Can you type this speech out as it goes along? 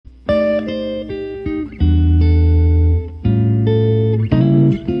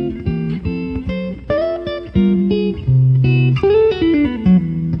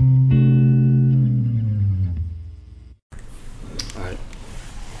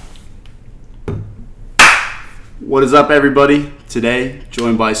What is up, everybody? Today,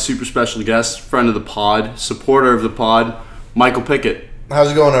 joined by super special guest, friend of the pod, supporter of the pod, Michael Pickett.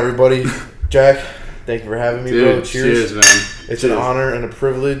 How's it going, everybody? Jack, thank you for having me, bro. Cheers, man. It's an honor and a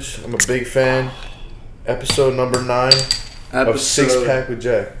privilege. I'm a big fan. Episode number 9 of Six Pack with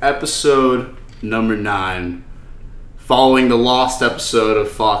Jack. Episode number 9, following the lost episode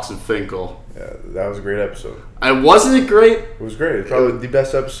of Fox and Finkel. Yeah, that was a great episode. Wasn't it great? It was great. It's probably the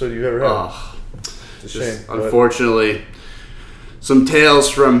best episode you've ever had. It's a shame. Unfortunately, some tales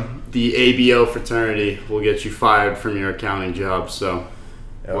from the ABO fraternity will get you fired from your accounting job, so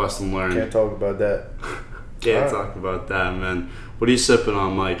lesson learned. Can't talk about that. Can't talk about that, man. What are you sipping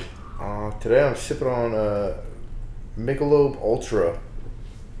on, Mike? Today I'm sipping on Michelob Ultra.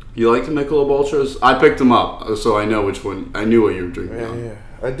 You like the Michelob Ultras? I picked them up, so I know which one. I knew what you were drinking. Yeah,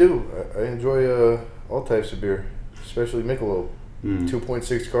 I do. I enjoy all types of beer, especially Michelob.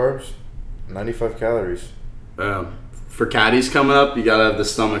 2.6 carbs, 95 calories. For caddies coming up, you gotta have the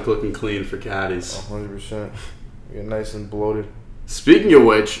stomach looking clean for caddies. 100%. Get nice and bloated. Speaking of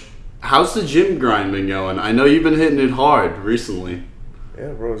which, how's the gym grind been going? I know you've been hitting it hard recently.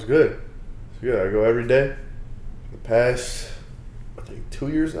 Yeah, bro, it's good. It's good. I go every day. The past, I think, 2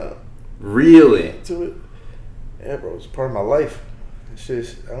 years now. Really? To it. Yeah, bro, it's part of my life. That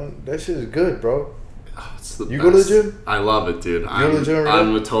shit is good, bro. It's the you best. Go to the gym? I love it, dude. Go to the gym every day?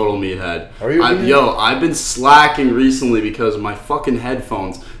 I'm a total meathead. Are you? I've been slacking recently because my fucking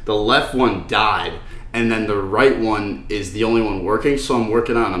headphones, the left one died, and then the right one is the only one working, so I'm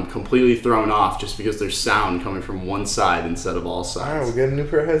working on. I'm completely thrown off just because there's sound coming from one side instead of all sides. All right, we'll get a new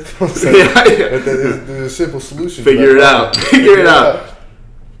pair of headphones. Yeah. There's a simple solution. Figure it out. Figure it out.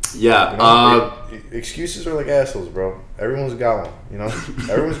 Yeah. You know, excuses are like assholes, bro. Everyone's got one, you know?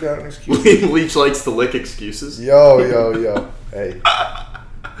 Everyone's got an excuse. Leach likes to lick excuses. Yo. Hey.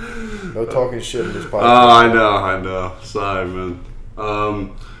 No talking shit in this podcast. Oh, I know. Sorry, man.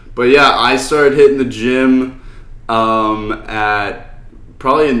 But yeah, I started hitting the gym at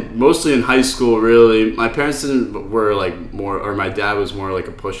mostly in high school, really. My parents were like more, or my dad was more like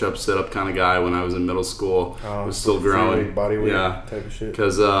a push-up, sit-up kind of guy when I was in middle school. I was still growing. Body weight type of shit.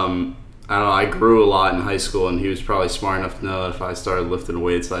 Because, I don't know, I grew a lot in high school, and he was probably smart enough to know that if I started lifting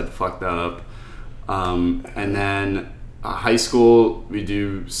weights, I'd fuck that up. And then high school, we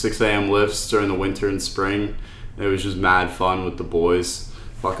do 6 a.m. lifts during the winter and spring. It was just mad fun with the boys,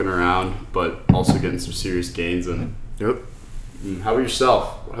 fucking around, but also getting some serious gains in. Yep. How about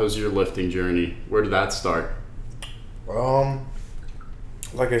yourself? How's your lifting journey? Where did that start?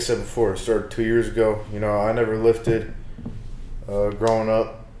 Like I said before, it started 2 years ago. You know, I never lifted growing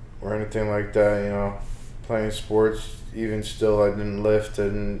up or anything like that, you know. Playing sports, even still, I didn't lift, I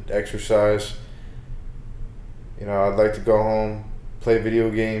didn't exercise. You know, I'd like to go home, play video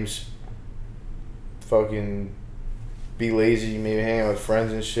games, fucking be lazy, maybe hang out with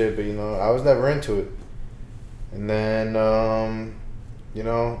friends and shit, but, you know, I was never into it. And then, you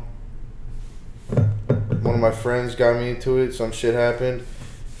know, one of my friends got me into it. Some shit happened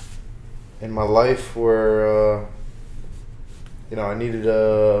in my life where, you know, I needed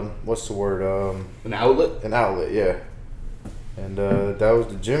what's the word? An outlet? An outlet, yeah. And that was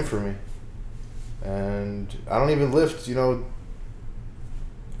the gym for me. And I don't even lift, you know,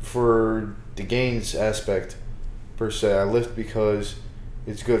 for the gains aspect, per se. I lift because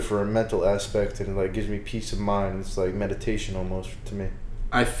it's good for a mental aspect, and it like gives me peace of mind. It's like meditation almost to me.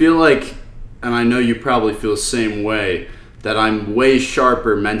 I feel like, and I know you probably feel the same way, that I'm way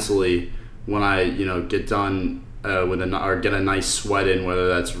sharper mentally when I, you know, get done or get a nice sweat in, whether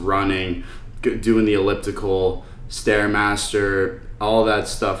that's running, doing the elliptical, Stairmaster, all that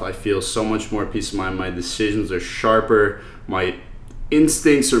stuff. I feel so much more peace of mind. My decisions are sharper. My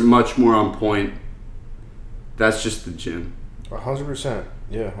instincts are much more on point. That's just the gym. 100%.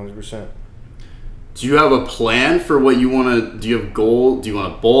 Yeah, 100%. Do you have a plan for what you want to? Do you have a goal? Do you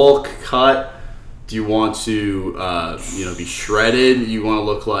want to bulk, cut? Do you want to, be shredded? You want to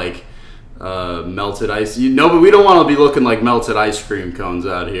look like melted ice? But we don't want to be looking like melted ice cream cones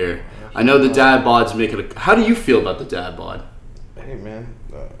out here. I know the dad bod's making a. How do you feel about the dad bod? Hey man,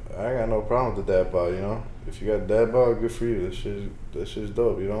 I got no problem with the dad bod. You know, if you got dad bod, good for you. That shit's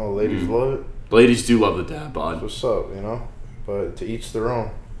dope. You know, ladies love it. Ladies do love the dad bod. That's what's up, you know. But to each their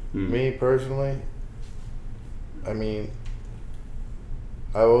own. Me personally, I mean,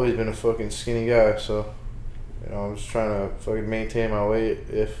 I've always been a fucking skinny guy, so you know, I'm just trying to fucking maintain my weight.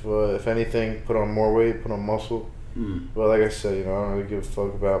 If anything, put on more weight, put on muscle. But like I said, you know, I don't really give a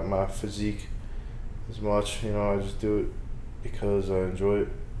fuck about my physique as much. You know, I just do it because I enjoy it.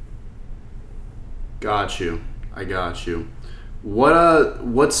 Got you. I got you.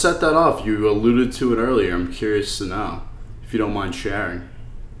 What set that off? You alluded to it earlier. I'm curious to know, if you don't mind sharing.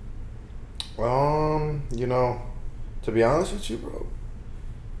 You know, to be honest with you, bro,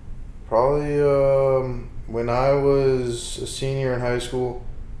 probably when I was a senior in high school.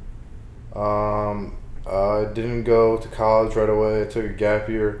 I didn't go to college right away. I took a gap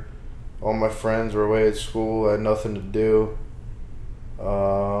year. All my friends were away at school. I had nothing to do.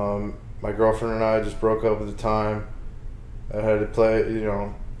 My girlfriend and I just broke up at the time. I had to play,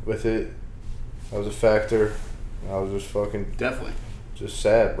 with it. That was a factor. I was just fucking Definitely. just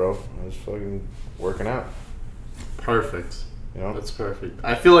sad, bro. I was fucking working out. Perfect. You know? That's perfect.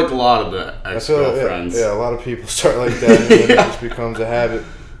 I feel like a lot of the ex-girlfriends. Yeah, a lot of people start like that, and then it just becomes a habit.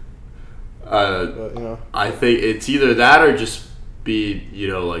 But, I think it's either that or just be,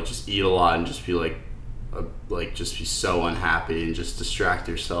 just eat a lot and just be just be so unhappy and just distract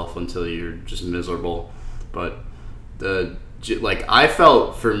yourself until you're just miserable. But I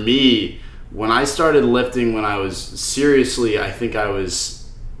felt, for me, when I started lifting when I was seriously, I think I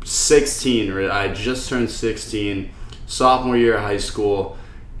was 16, or I just turned 16, sophomore year of high school,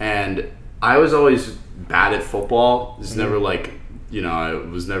 and I was always bad at football. It was never I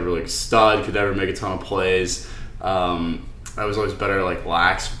was never stud, could never make a ton of plays. I was always better at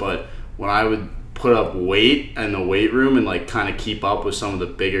lax, but when I would put up weight in the weight room and kind of keep up with some of the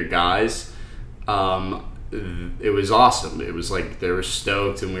bigger guys, it was awesome. It was they were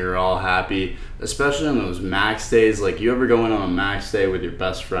stoked and we were all happy, especially on those max days. You ever go in on a max day with your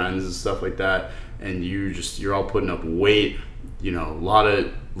best friends and stuff like that, and you're all putting up weight, a lot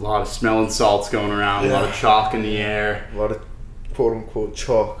of smelling salts going around, a lot of chalk in the air, a lot of quote unquote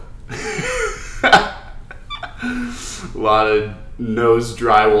chalk. A lot of nose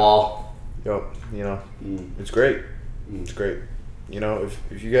drywall. Yup, it's great. It's great.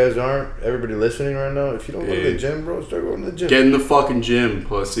 If you guys aren't, everybody listening right now, if you don't go to the gym, bro, start going to the gym. Get in the fucking gym,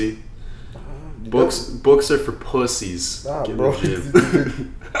 pussy. Books are for pussies. Nah, bro.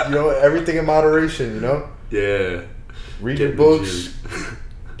 Everything in moderation, Yeah. Read your books,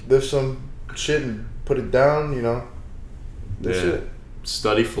 lift some shit and put it down, That's it.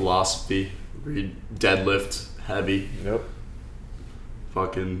 Study philosophy. Read deadlift heavy. Yep.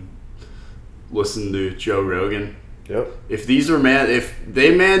 Fucking listen to Joe Rogan. Yep. If they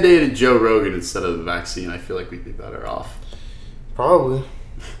mandated Joe Rogan instead of the vaccine, I feel like we'd be better off. Probably.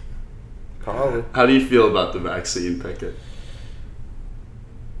 How do you feel about the vaccine, Pickett?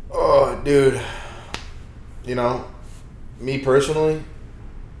 Oh, dude. Me personally,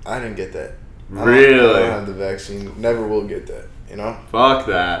 I didn't get that. Really? I don't have the vaccine. Never will get that. Fuck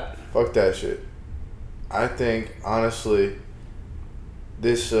that. Fuck that shit. I think, honestly,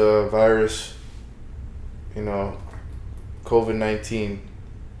 this virus, COVID-19,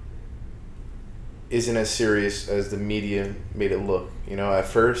 isn't as serious as the media made it look. At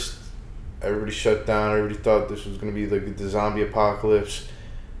first, everybody shut down. Everybody thought this was going to be the zombie apocalypse.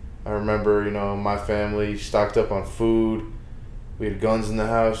 I remember, my family stocked up on food. We had guns in the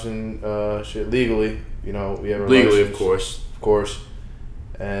house and shit legally. We had legally, of course.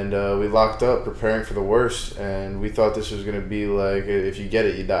 And we locked up, preparing for the worst. And we thought this was gonna be if you get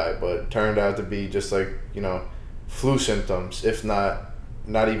it, you die. But it turned out to be just flu symptoms, if not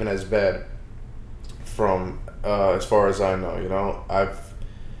even as bad. From as far as I know, I've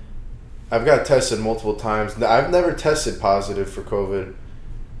got tested multiple times. I've never tested positive for COVID.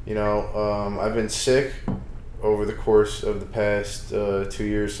 I've been sick over the course of the past 2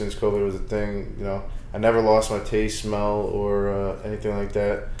 years since COVID was a thing. I never lost my taste, smell, or anything like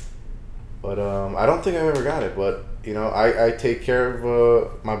that. But I don't think I've ever got it. But I take care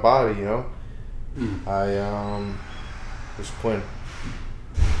of my body. This is Quinn.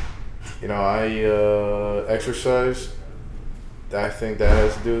 I exercise. I think that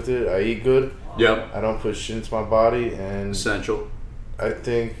has to do with it. I eat good. Yep. I don't put shit into my body, and essential. I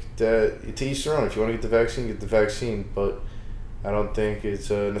think that to each their own. If you want to get the vaccine, get the vaccine. But I don't think it's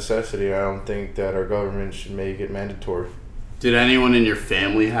a necessity. I don't think that our government should make it mandatory. Did anyone in your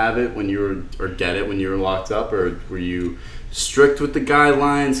family have it when you were, or get it when you were locked up, or were you strict with the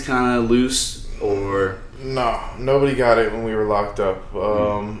guidelines, kind of loose, or? No, nobody got it when we were locked up.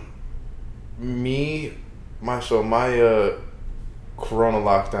 My Corona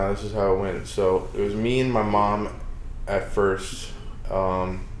lockdown. This is how it went. So it was me and my mom at first,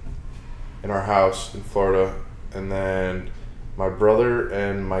 in our house in Florida, and then my brother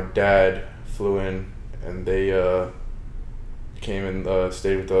and my dad flew in, and they came and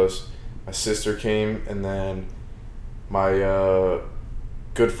stayed with us. My sister came, and then my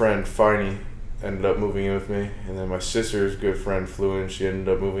good friend Finey ended up moving in with me, and then my sister's good friend flew in. She ended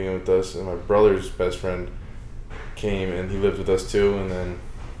up moving in with us, and my brother's best friend came and he lived with us too, and then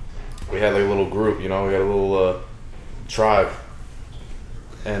we had like a little group, you know, we had a little tribe,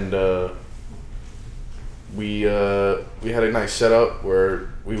 and we had a nice setup where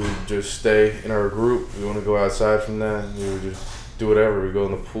we would just stay in our group. We want to go outside from that, we would just do whatever. We go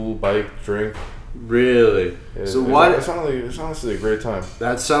in the pool, bike, drink. Really? Yeah, So it's honestly a great time.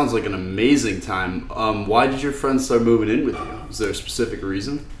 That sounds like an amazing time. Why did your friends start moving in with you? Is there a specific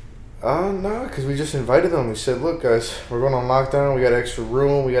reason? No, because we just invited them. We said, look, guys, we're going on lockdown. We got extra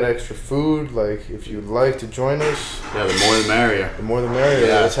room. We got extra food. Like, if you'd like to join us. Yeah, the more the merrier. The more the merrier.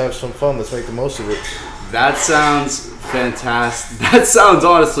 Yeah. Let's have some fun. Let's make the most of it. That sounds fantastic. That sounds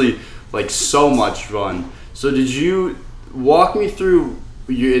honestly like so much fun. So did you walk me through,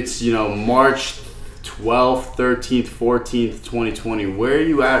 it's, March 12th, 13th, 14th, 2020. Where are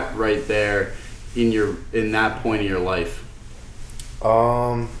you at right there in that point in your life?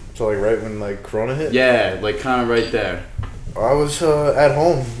 So like right when like Corona hit? Yeah, like kind of right there. I was at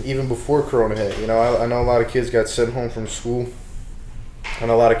home even before Corona hit. I know a lot of kids got sent home from school. I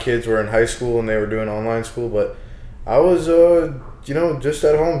know a lot of kids were in high school and they were doing online school, but I was, just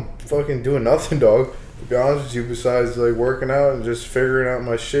at home fucking doing nothing, dog. To be honest with you, besides like working out and just figuring out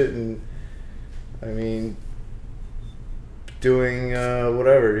my shit and, doing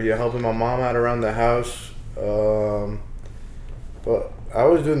whatever. Helping my mom out around the house. But I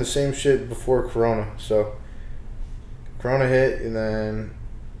was doing the same shit before Corona. So Corona hit, and then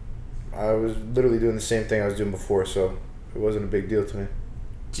I was literally doing the same thing I was doing before. So it wasn't a big deal to me.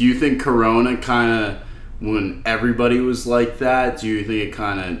 Do you think Corona kind of, when everybody was like that, do you think it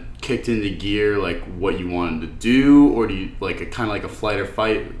kind of kicked into gear like what you wanted to do, or do you like a kind of like a fight or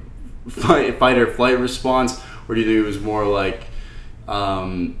flight response, or do you think it was more like I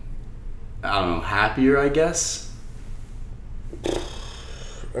don't know, happier, I guess?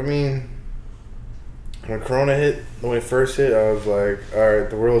 When Corona hit, when it first hit, I was like, alright,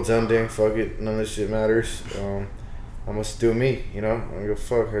 the world's ending, fuck it, none of this shit matters. I must do me, I don't give a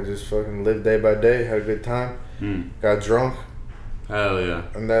fuck. I just fucking lived day by day, had a good time, got drunk. Hell yeah.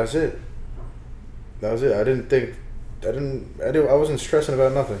 And that was it. I wasn't stressing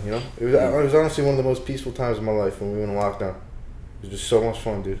about nothing, It was honestly one of the most peaceful times of my life when we went on lockdown. It was just so much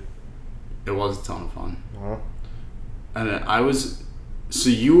fun, dude. It was a ton of fun. Uh-huh. And so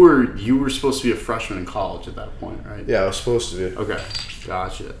you were supposed to be a freshman in college at that point, right? Yeah, I was supposed to be. Okay,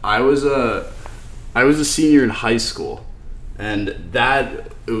 gotcha. I was a senior in high school, and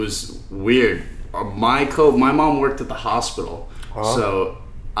it was weird. My mom worked at the hospital, so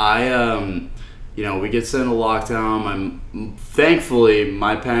I we get sent to lockdown. Thankfully,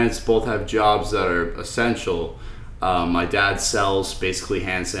 my parents both have jobs that are essential. My dad sells basically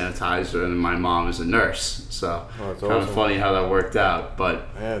hand sanitizer, and my mom is a nurse. So kind of funny how that worked out. But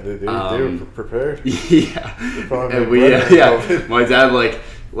yeah, they were prepared. Yeah, and my dad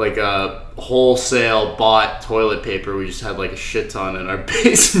like a wholesale bought toilet paper. We just had like a shit ton in our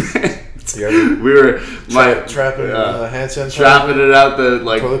basement. Yeah, we were trapping hand sanitizer. Trapping it out the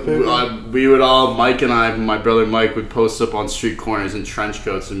toilet paper? We would all, Mike and I, my brother Mike would post up on street corners in trench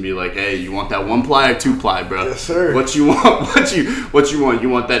coats and be like, "Hey, you want that 1-ply or 2-ply, bro? Yes, sir. What you want? What you want? You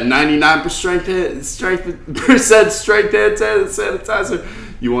want that 99% strength hand sanitizer?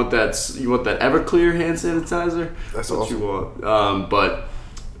 You want that Everclear hand sanitizer? That's what awesome. you want." But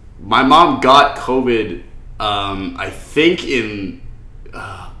my mom got COVID. I think in.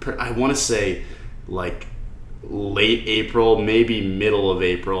 I want to say like late April, maybe middle of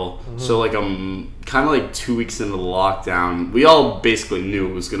April. Mm-hmm. So like kind of like 2 weeks into the lockdown, we all basically knew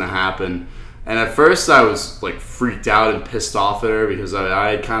it was going to happen. And at first I was like freaked out and pissed off at her because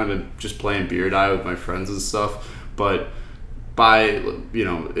I had kind of been just playing beer die with my friends and stuff. But by,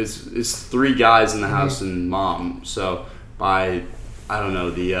 it's 3 guys in the house and mom. So by, I don't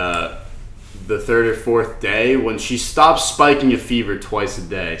know, the 3rd or 4th day, when she stopped spiking a fever twice a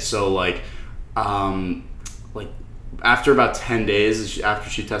day. So like after about 10 days after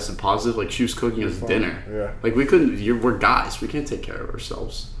she tested positive, like she was cooking us dinner. Yeah. Like we're guys, we can't take care of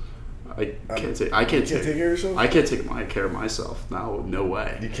ourselves. I can't take care of yourself? I can't take care of myself. No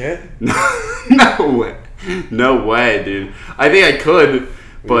way. You can't? No way, dude. I think I could,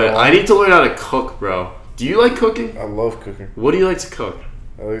 but I need to learn how to cook, bro. Do you like cooking? I love cooking. What do you like to cook?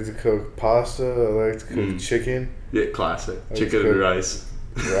 I like to cook pasta. I like to cook chicken. Yeah, classic. Chicken and rice.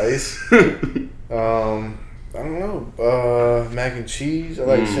 Rice. I don't know. Mac and cheese. I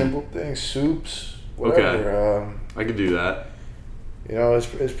like simple things. Soups. Whatever. Okay. I could do that.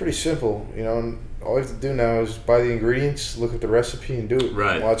 It's pretty simple. And all you have to do now is buy the ingredients, look at the recipe, and do it.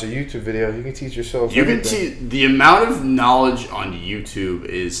 Right. Watch a YouTube video. You can teach yourself. The amount of knowledge on YouTube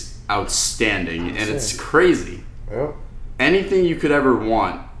is outstanding, and it's crazy. Yep. Anything you could ever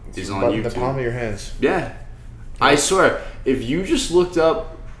want is on YouTube. In the palm of your hands. Yeah. I swear, if you just looked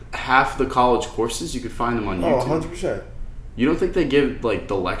up half the college courses, you could find them on YouTube. Oh, 100%. You don't think they give like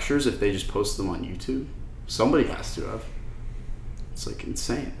the lectures if they just post them on YouTube? Somebody has to have. It's like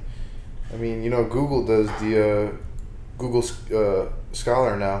insane. I mean, Google does the Google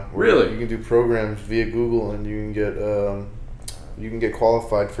Scholar now. Really? You can do programs via Google, and you can get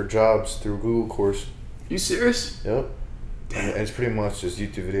qualified for jobs through Google course. You serious? Yep. And it's pretty much just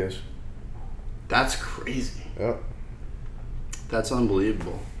YouTube videos. That's crazy. Yep. That's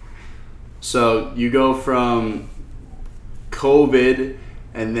unbelievable. So you go from COVID,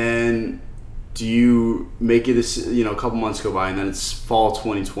 and then do you make it a couple months go by, and then it's fall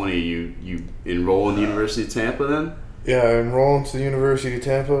 2020. You enroll in the University of Tampa then? Yeah, I enroll into the University of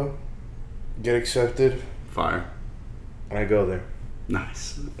Tampa, get accepted. Fire. And I go there.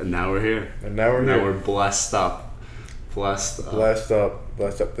 Nice. And now we're here. Now we're blessed up. Blessed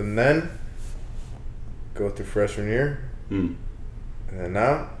up. And then go through freshman year. And then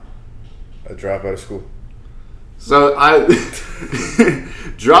now I drop out of school. So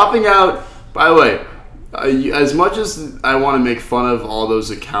dropping out, by the way, as much as I want to make fun of all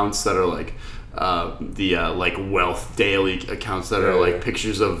those accounts that are like like Wealth Daily accounts that are like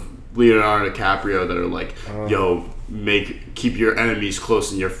pictures of Leonardo DiCaprio that are like, yo, keep your enemies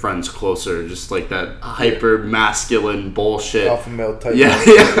close and your friends closer, just like that hyper masculine bullshit. Alpha male type. Yeah.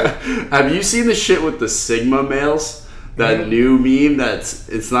 Have you seen the shit with the Sigma males? That new meme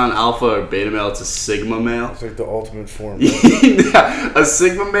it's not an alpha or beta male, it's a sigma male. It's like the ultimate form. Yeah, a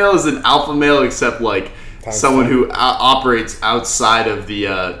sigma male is an alpha male, except like someone who operates outside of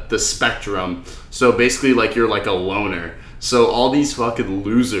the spectrum. So basically, like you're like a loner. So all these fucking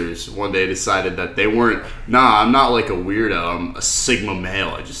losers one day decided that they weren't. Nah, I'm not like a weirdo. I'm a sigma male.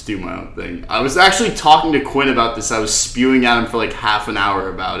 I just do my own thing. I was actually talking to Quinn about this. I was spewing at him for like half an hour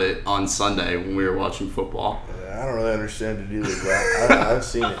about it on Sunday when we were watching football. I don't really understand it either, but I've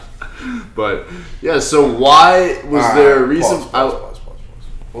seen it. But yeah, so why was there a reason? Pause.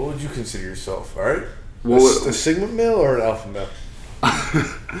 What would you consider yourself? All right, a sigma male or an alpha male?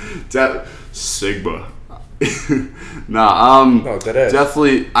 Sigma. No,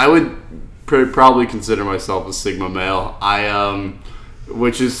 definitely. I would probably consider myself a sigma male. I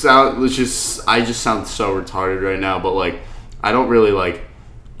I just sound so retarded right now, but like I don't really like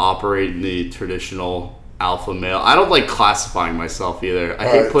operate in the traditional alpha male. I don't like classifying myself either. I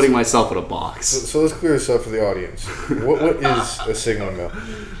hate putting myself in a box. So let's clear this up for the audience. What is a sigma male?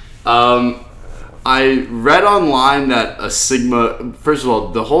 I read online that a sigma. First of all,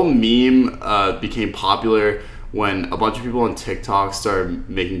 the whole meme became popular when a bunch of people on TikTok started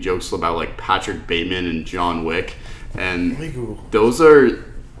making jokes about like Patrick Bateman and John Wick, and those are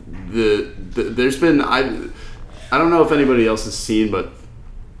there's been I don't know if anybody else has seen, but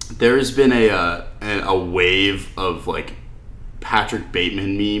there's been a wave of like Patrick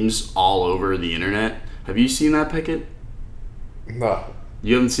Bateman memes all over the internet. Have you seen that, Pickett? No.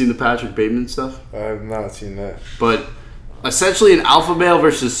 You haven't seen the Patrick Bateman stuff? I have not seen that. But essentially, an alpha male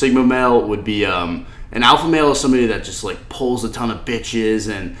versus sigma male would be an alpha male is somebody that just like pulls a ton of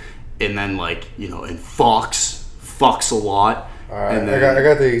bitches and then like and fucks a lot. All right, and then, I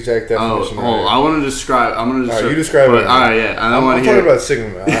got the exact definition. I'm gonna describe. You describe it. All right, yeah. I'm talking about sigma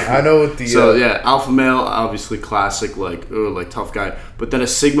male. I know what the. So alpha male, obviously classic, like tough guy. But then a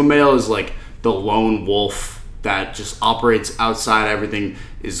sigma male is like the lone wolf that just operates outside everything,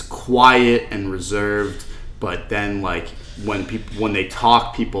 is quiet and reserved, but then like when they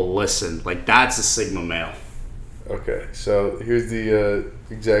talk, people listen. Like that's a sigma male. Okay, so here's the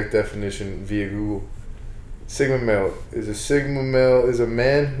exact definition via Google. Sigma male is a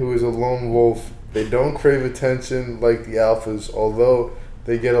man who is a lone wolf. They don't crave attention like the alphas, although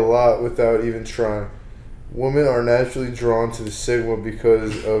they get a lot without even trying. Women are naturally drawn to the sigma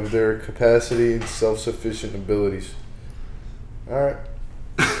because of their capacity and self-sufficient abilities. All right.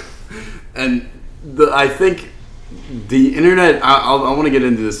 And I think the internet. I want to get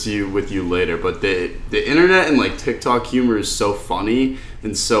into this with you later, but the internet and like TikTok humor is so funny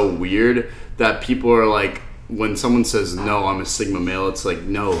and so weird that people are like, when someone says no, I'm a sigma male, it's like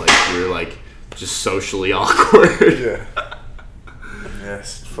no, like you're like just socially awkward. Yeah.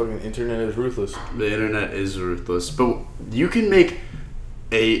 Yes, fucking internet is ruthless. The internet is ruthless, but you can make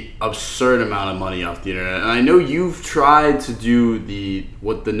a absurd amount of money off the internet. And I know you've tried to do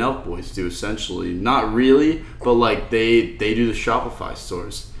what the Nelk Boys do, essentially. Not really, but like they do the Shopify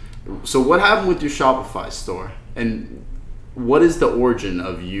stores. So what happened with your Shopify store, and what is the origin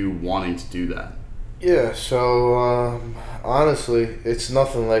of you wanting to do that? Yeah, so honestly, it's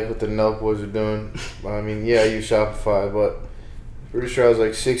nothing like what the Nelk boys are doing. I mean, yeah, I use Shopify, but pretty sure I was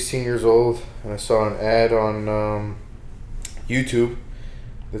like 16 years old, and I saw an ad on YouTube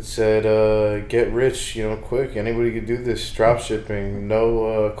that said, "Get rich, quick. Anybody could do this. Drop shipping,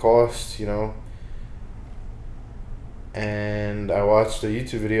 no cost, And I watched a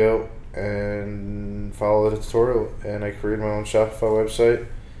YouTube video and followed a tutorial, and I created my own Shopify website.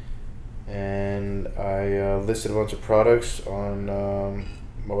 And I listed a bunch of products on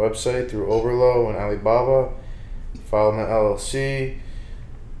my website through Overlow and Alibaba. Filed my LLC,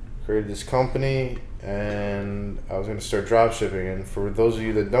 created this company, and I was going to start drop shipping. And for those of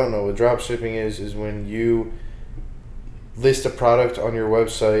you that don't know what drop shipping is when you list a product on your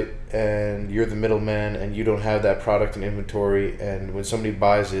website and you're the middleman and you don't have that product in inventory, and when somebody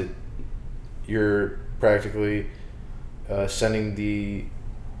buys it, you're practically sending the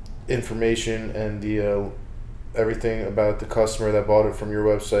information and the everything about the customer that bought it from your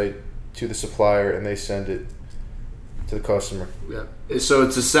website to the supplier, and they send it to the customer. Yeah. So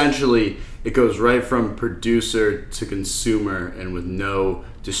it's essentially, it goes right from producer to consumer and with no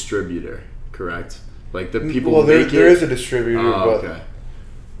distributor, correct? Like the people Well, make there it. is a distributor, Oh, but okay.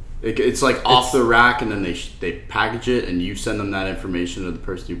 It's like off the rack, and then they package it, and you send them that information to the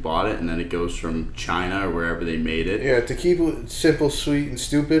person who bought it, and then it goes from China or wherever they made it. yeah, to keep it simple, sweet, and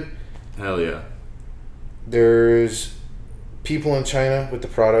stupid, Hell yeah. there's people in China with the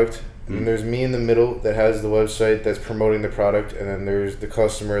product, and then there's me in the middle that has the website that's promoting the product, and then there's the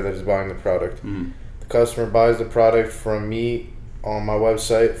customer that is buying the product. The customer buys the product from me on my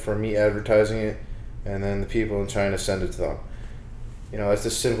website, from me advertising it, and then the people in China send it to them. That's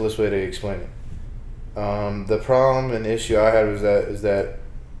the simplest way to explain it. The problem and issue I had is that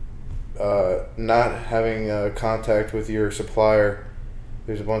not having contact with your supplier.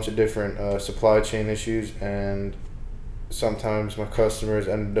 There's a bunch of different supply chain issues, and sometimes my customers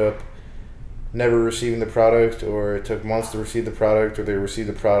ended up never receiving the product, or it took months to receive the product, or they received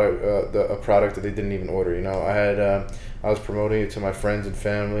the product a product that they didn't even order. I was promoting it to my friends and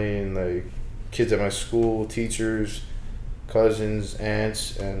family and the kids at my school, teachers, cousins,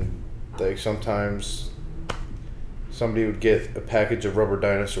 aunts, and like sometimes somebody would get a package of rubber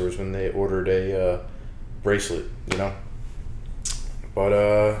dinosaurs when they ordered a bracelet,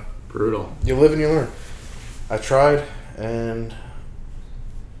 But Brutal. you live and you learn. I tried, and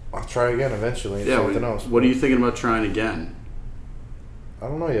I'll try again eventually. Yeah. Something else. What are you thinking about trying again? I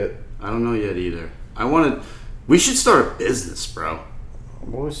don't know yet. I don't know yet either. We should start a business, bro.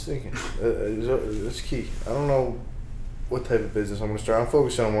 I'm always thinking. It's key. I don't know what type of business I'm going to start. I'm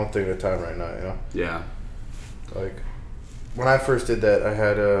focusing on one thing at a time right now, Yeah. Like, when I first did that, I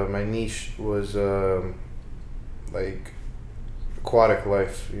had, my niche was, like, aquatic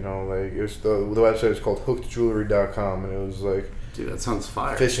life, like, it was the website was called hookedjewelry.com, and it was, like, Dude, that sounds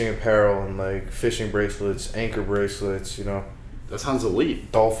fire. fishing apparel and, like, fishing bracelets, anchor bracelets, That sounds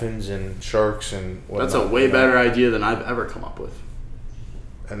elite. dolphins and sharks and whatnot. That's a way better idea than I've ever come up with.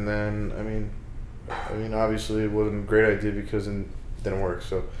 And then, I mean, obviously it wasn't a great idea because it didn't work.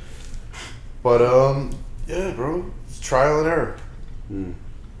 So, but yeah, bro, it's trial and error.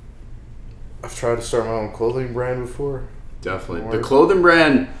 I've tried to start my own clothing brand before. Definitely, the clothing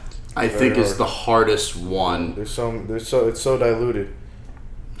brand, I think, Very is the hardest one. It's so diluted.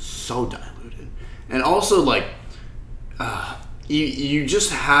 So diluted, and also like, you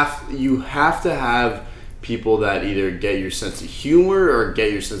have to have people that either get your sense of humor or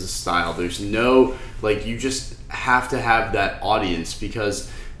get your sense of style. There's no, like, you just have to have that audience, because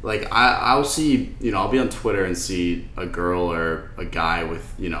like I'll see, I'll be on Twitter and see a girl or a guy with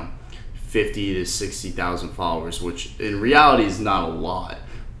 50 to 60,000 followers, which in reality is not a lot,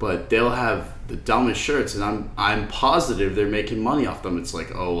 but they'll have the dumbest shirts, and I'm positive they're making money off them. It's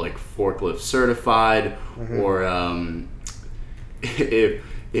like, like forklift certified, or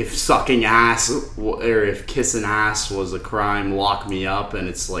if sucking ass or if kissing ass was a crime, lock me up, and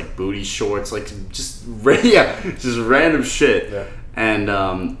it's like booty shorts, like just random shit. Yeah.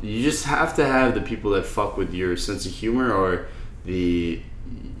 And you just have to have the people that fuck with your sense of humor or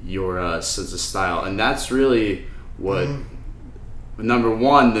your sense of style, and that's really what number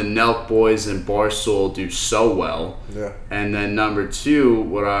one, the Nelk boys and Barstool do so well. Yeah. And then number two,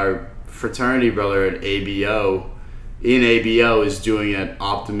 what our fraternity brother at ABO is doing at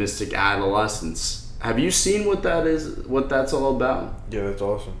Optimistic Adolescence. Have you seen what that is? What that's all about? Yeah, that's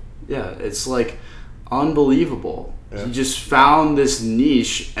awesome. Yeah, it's like unbelievable. Yeah. He just found this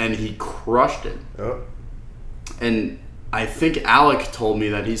niche and he crushed it. Yep. And I think Alec told me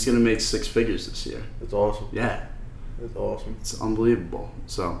that he's gonna make 6 figures this year. That's awesome. Yeah. It's awesome. It's unbelievable.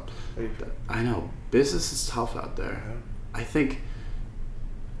 So, How you feel? I know. Business is tough out there. Yeah. I think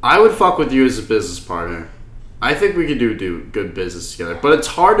I would fuck with you as a business partner. I think we could do good business together. But it's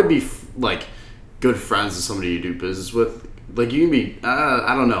hard to be, like, good friends with somebody you do business with. Like, you can be,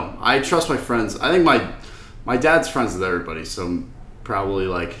 I don't know. I trust my friends. I think my dad's friends with everybody, so I'm probably,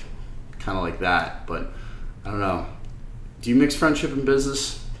 like, kind of like that. But, I don't know. Do you mix friendship and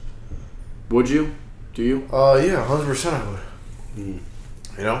business? Would you? Do you? Yeah, 100% I would. Mm.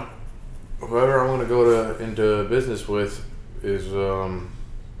 You know, whoever I'm gonna go into business with is,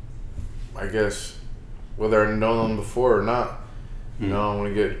 I guess, whether I know them before or not. You know, I want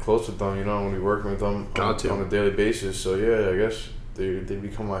to get close with them. You know, I want to be working with them on a daily basis. So yeah, I guess they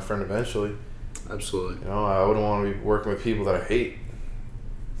become my friend eventually. Absolutely. You know, I wouldn't want to be working with people that I hate.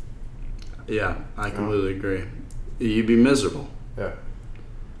 Yeah, I completely agree. You'd be miserable. Yeah.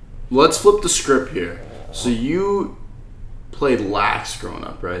 Let's flip the script here. So you played lax growing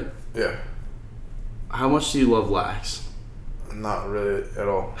up, right? Yeah. How much do you love lax? Not really at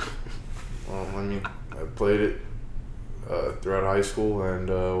all. I mean, I played it throughout high school and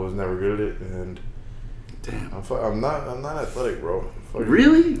was never good at it. And damn, I'm not athletic, bro.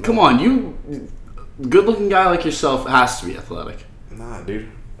 Really? No. Come on, you good-looking guy like yourself has to be athletic. Nah,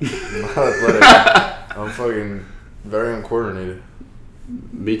 dude. I'm not athletic. I'm fucking very uncoordinated.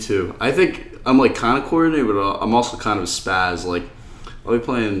 Me too. I think I'm like kind of coordinated, but I'm also kind of a spaz. Like I'll be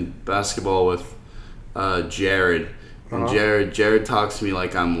playing basketball with Jared. And Jared talks to me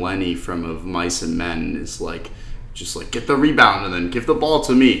like I'm Lenny from Of Mice and Men, and is like, just like get the rebound and then give the ball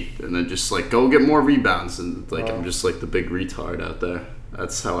to me, and then just like go get more rebounds, and like I'm just like the big retard out there.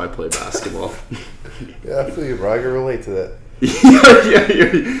 That's how I play basketball. Yeah, I feel you, bro. I can relate to that.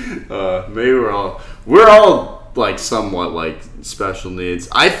 Yeah. Maybe we're all like somewhat like special needs.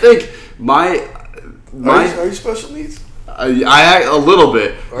 I think my are you special needs? I a little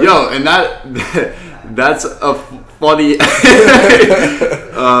bit. Yo, and that's a funny.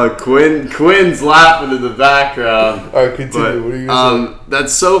 Quinn's laughing in the background. All right, continue. What are you gonna say?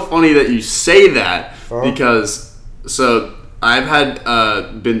 That's so funny that you say that because so I've had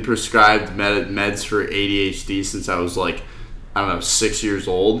been prescribed meds for ADHD since I was like, I don't know, 6 years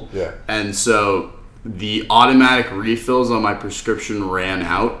old. Yeah. And so the automatic refills on my prescription ran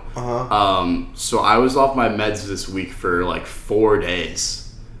out. So I was off my meds this week for like 4 days.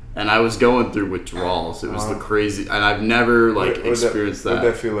 And I was going through withdrawals. It was the crazy, and I've never like experienced that. What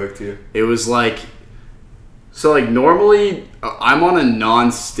did that feel like to you? It was like, so like normally I'm on a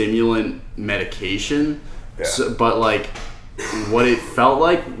non-stimulant medication, but like what it felt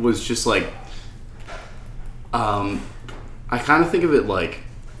like was just like, I kind of think of it like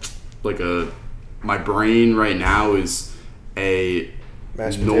my brain right now is a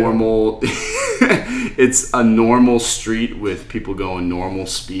normal it's a normal street with people going normal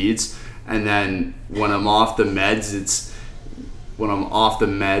speeds, and then when I'm off the meds as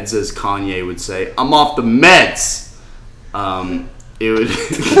Kanye would say, I'm off the meds. It would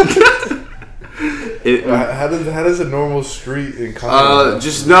how does a normal street in Kanye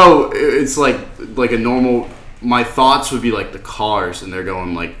just know it's like a normal. My thoughts would be like the cars, and they're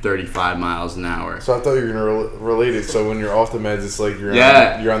going like 35 miles an hour. So I thought you were gonna relate it. So when you're off the meds, it's like you're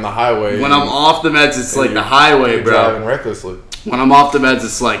on the highway. When I'm off the meds, it's like the highway, you're bro. Driving recklessly. When I'm off the meds,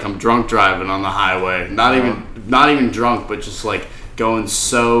 it's like I'm drunk driving on the highway. Not even drunk, but just like going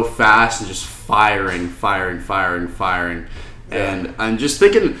so fast and just firing. And I'm just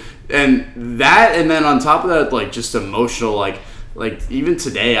thinking, and then on top of that, like just emotional, like even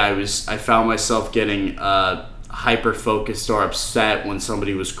today, I found myself getting hyper focused or upset when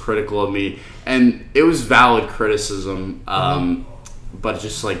somebody was critical of me, and it was valid criticism, but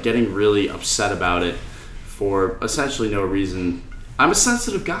just like getting really upset about it for essentially no reason. I'm a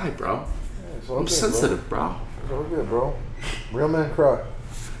sensitive guy, bro. Yeah, I'm sensitive, bro. It's all good, bro. Real men cry.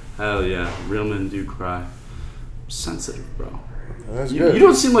 Hell yeah, real men do cry. I'm sensitive, bro. That's good. You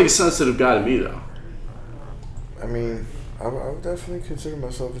don't seem like a sensitive guy to me, though. I mean, I would definitely consider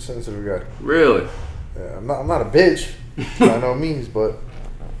myself a sensitive guy. Really? Yeah, I'm not a bitch by no means, but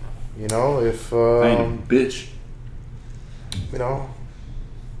you know, if I ain't a bitch. You know,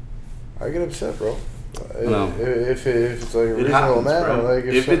 I get upset, bro. No. If it's like a reasonable happens, matter, bro. like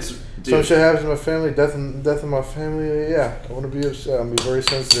if some shit happens in my family, death in my family, yeah, I want to be upset. I'm be very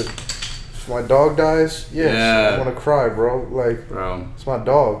sensitive. If my dog dies, yes, I want to cry, bro. Like, bro, it's my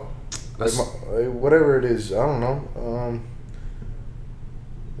dog. Like whatever it is, I don't know.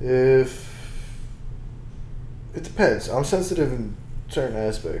 If it depends, I'm sensitive in certain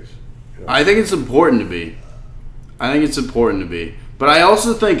aspects. You know? I think it's important to be. But I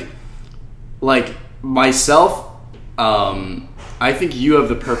also think, like myself, I think you have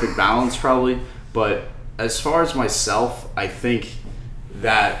the perfect balance probably, but as far as myself, I think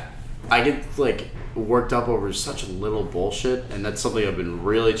that I get like worked up over such little bullshit, and that's something I've been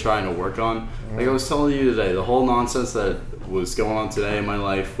really trying to work on. Like I was telling you today, the whole nonsense that was going on today in my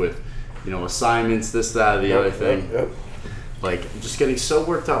life with, assignments, this, that, the other thing. Yep. Like just getting so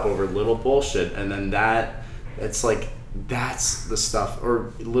worked up over little bullshit, and then that's the stuff,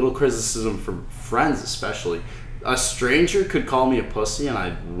 or little criticism from friends especially. A stranger could call me a pussy and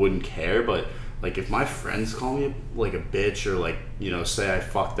I wouldn't care, but like if my friends call me like a bitch or like say I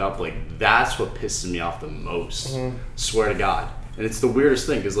fucked up, like that's what pisses me off the most. Swear to God. And it's the weirdest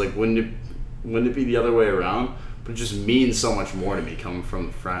thing because like wouldn't it be the other way around? But it just means so much more to me coming from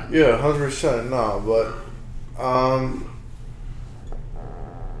a friend. Yeah, 100%. No, but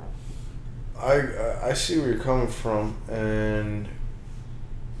I see where you're coming from, and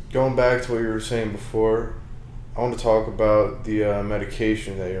going back to what you were saying before, I want to talk about the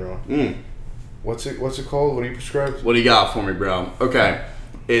medication that you're on. What's it called? What do you prescribe? What do you got for me, bro? Okay,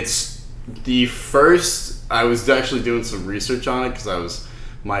 it's the first. I was actually doing some research on it because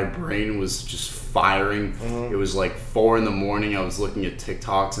my brain was just firing. It was like 4 a.m. I was looking at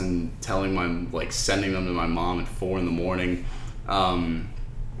TikToks and sending them to my mom at 4 a.m.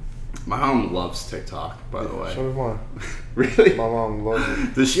 My mom loves TikTok, by the way. So does mine. Really? My mom loves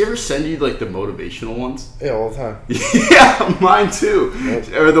it. Does she ever send you like the motivational ones? Yeah, all the time. Yeah, mine too. Yep.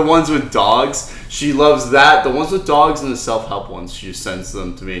 Or the ones with dogs. She loves that. The ones with dogs and the self-help ones, she just sends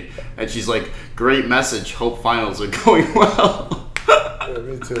them to me. And she's like, great message. Hope finals are going well. Yeah,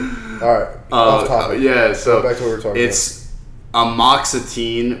 me too. All right. Off topic. Yeah, so go back to what we were talking it's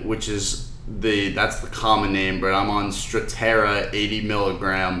amoxetine, which is that's the common name, but I'm on Strattera 80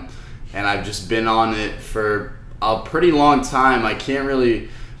 milligram. And I've just been on it for a pretty long time. I've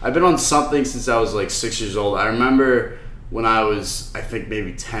been on something since I was like 6 years old. I remember when I was, I think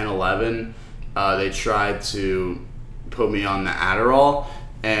maybe 10, 11, they tried to put me on the Adderall.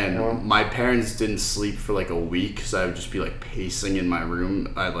 And my parents didn't sleep for like a week because I would just be like pacing in my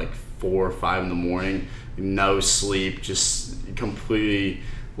room at like 4 or 5 in the morning. No sleep, just completely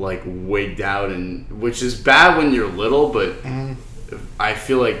like wigged out, and which is bad when you're little, but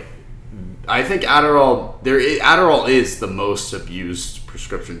I think Adderall is the most abused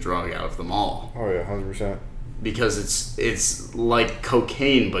prescription drug out of them all. Oh yeah, 100%. Because it's like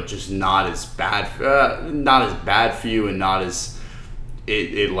cocaine, but just not as bad for you, and not as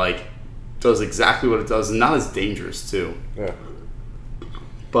it like does exactly what it does, and not as dangerous too. Yeah.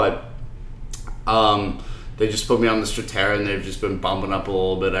 But they just put me on the Strattera, and they've just been bumping up a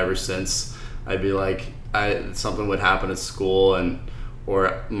little bit ever since. I'd be like, something would happen at school,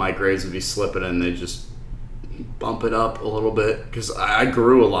 or my grades would be slipping, and they just bump it up a little bit because I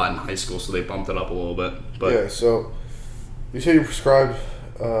grew a lot in high school, so they bumped it up a little bit. But yeah, so you said you prescribed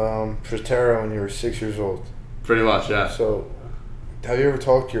Strattera when you were 6 years old. Pretty much, yeah. So have you ever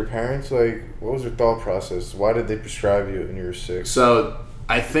talked to your parents? Like, what was their thought process? Why did they prescribe you when you were 6? So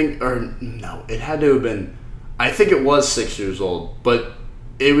I think, or no, it had to have been. I think it was 6 years old, but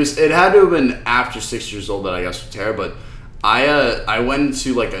it had to have been after 6 years old that I got Strattera. But I went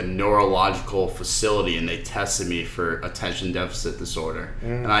into like a neurological facility, and they tested me for attention deficit disorder,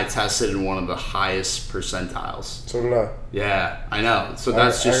 and I tested in one of the highest percentiles. So did I. Yeah, I know. So I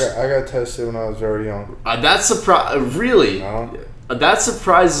got tested when I was very young. Really? Uh-huh. That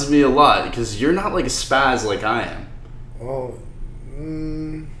surprises me a lot because you're not like a spaz like I am. Well,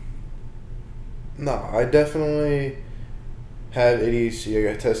 no, I definitely had ADHD.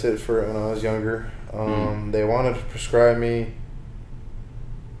 I got tested for it when I was younger. They wanted to prescribe me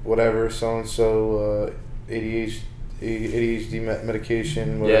whatever so-and-so ADHD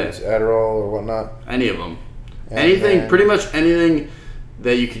medication, whether it's Adderall or whatnot. Any of them. Pretty much anything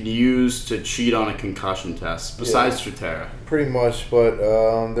that you could use to cheat on a concussion test, besides Strattera. Pretty much, but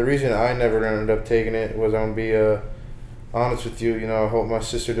the reason I never ended up taking it was, I'm going to be honest with you. I hope my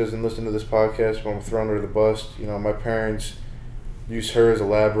sister doesn't listen to this podcast, but I'm throwing her to the bus. My parents used her as a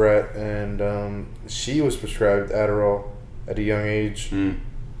lab rat, and she was prescribed Adderall at a young age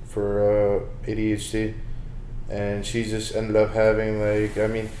for ADHD, and she just ended up having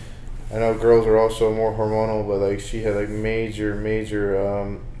I know girls are also more hormonal, but she had major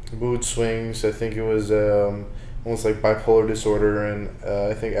mood swings. I think it was almost like bipolar disorder, and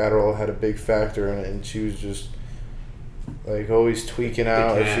I think Adderall had a big factor in it, and she was just always tweaking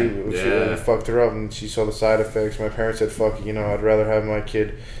out. She fucked her up, and she saw the side effects. My parents said, fuck it, I'd rather have my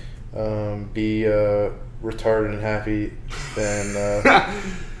kid be retarded and happy than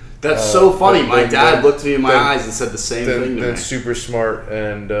that's so funny. My dad looked me in my eyes and said the same thing to me. Super smart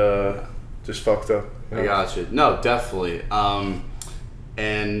and just fucked up. You know? I got you. No, definitely.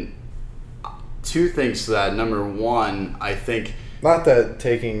 And two things to that. Number one, I think. Not that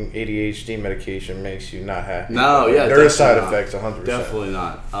taking ADHD medication makes you not happy. No, yeah, there are side not. effects, 100%. Definitely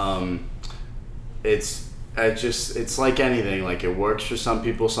not. It's like anything. Like it works for some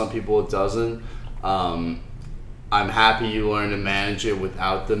people it doesn't. I'm happy you learn to manage it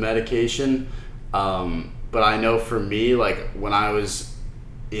without the medication. But I know for me, like when I was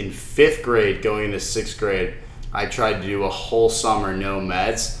in 5th grade going into 6th grade, I tried to do a whole summer no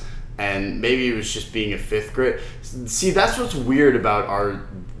meds. And maybe it was just being a 5th grade. See, that's what's weird about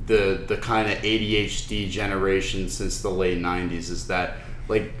the kind of ADHD generation since the late 90s is that,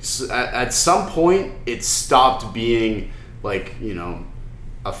 like, at some point, it stopped being, like, you know,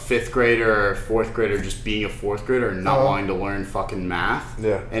 a 5th grader or a 4th grader just being a 4th grader and not wanting to learn fucking math.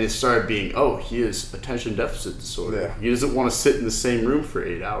 Yeah. And it started being, oh, he has attention deficit disorder. Yeah. He doesn't want to sit in the same room for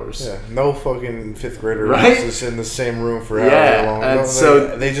 8 hours. Yeah. No fucking 5th grader Right? wants to sit in the same room for however long. And No,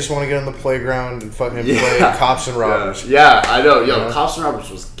 so they just want to get on the playground and fucking play cops and robbers. Yeah, I know. Yo, Yeah. cops and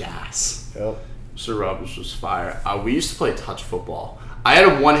robbers was gas. Yep. Mr. Robbins was fire. We used to play touch football. I had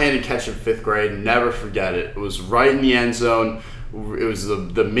a one-handed catch in 5th grade. Never forget it. It was right in the end zone. It was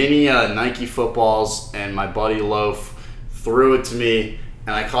the mini Nike footballs, and my buddy Loaf threw it to me,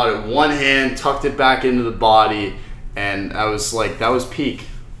 and I caught it one hand, tucked it back into the body, and I was like, that was peak.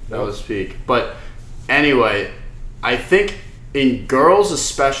 That was peak. But anyway, I think in girls,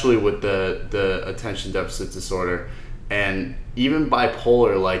 especially with the attention deficit disorder, and even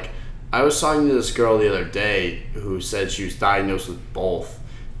bipolar, like, I was talking to this girl the other day who said she was diagnosed with both,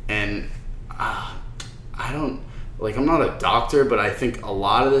 and I don't, like, I'm not a doctor, but I think a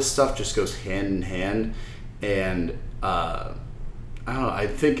lot of this stuff just goes hand in hand, and I don't know, I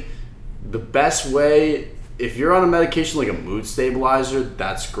think the best way, if you're on a medication like a mood stabilizer,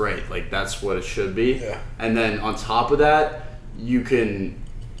 that's great, like, that's what it should be. Yeah. And then on top of that, you can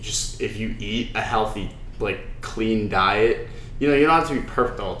just, if you eat a healthy, like, clean diet, you know, you don't have to be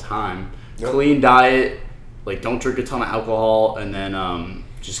perfect all the time. Yep. Clean diet, like, don't drink a ton of alcohol, and then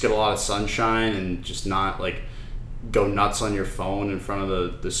just get a lot of sunshine and just not, like, go nuts on your phone in front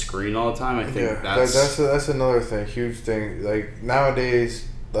of the screen all the time. I think that's another thing, huge thing. Like, nowadays,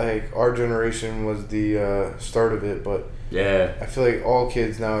 like, our generation was the start of it, but yeah, I feel like all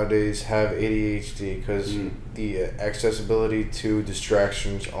kids nowadays have ADHD because the accessibility to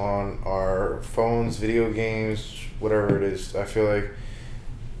distractions on our phones, video games, whatever it is. I feel like,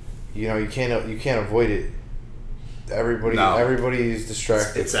 you know, you can't avoid it. Everybody is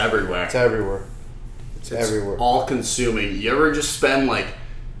distracted. it's everywhere. It's everywhere. It's everywhere. all consuming. You ever just spend like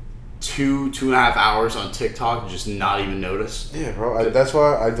 2.5 hours on TikTok and just not even notice? Yeah, bro. That's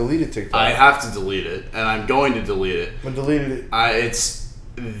why I deleted TikTok. I have to delete it, and I'm going to delete it. I deleted it. It's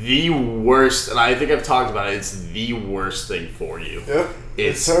the worst, and I think I've talked about it. It's the worst thing for you. Yep.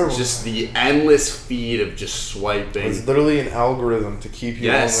 It's terrible. just the endless feed of just swiping. It's literally an algorithm to keep you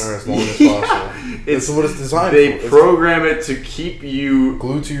on there as long as Yeah. possible. It's what it's designed They for. program it to keep you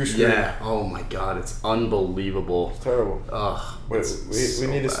Glued to your screen. Yeah. Oh my god, it's unbelievable. It's terrible. Ugh. We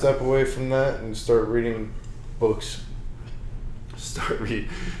need to step away from that and start reading books. Start reading.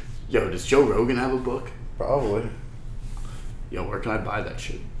 Yo, does Joe Rogan have a book? Probably. Yo, where can I buy that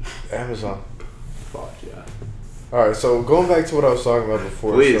shit? Amazon. Fuck yeah. Alright, so going back to what I was talking about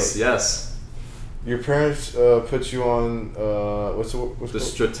before. Please, so yes. Your parents put you on, what's The called?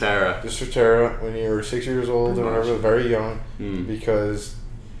 Strattera. The Strattera when you were 6 years old or whatever, very young, because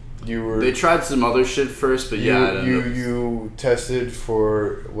you were... They tried some other shit first, but You tested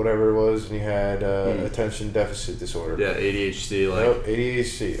for whatever it was, and you had attention deficit disorder. Yeah, ADHD, like... Yep,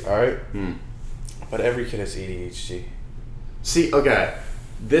 ADHD, alright? But every kid has ADHD. See, okay,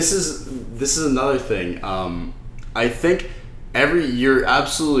 this is another thing. I think you're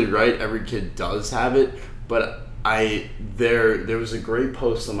absolutely right. Every kid does have it, but there was a great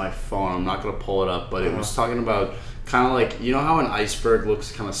post on my phone. I'm not gonna pull it up, but it was talking about kind of like, you know how an iceberg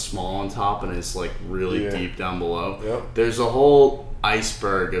looks kind of small on top and it's like really deep down below. Yep. There's a whole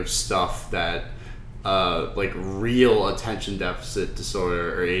iceberg of stuff that like real attention deficit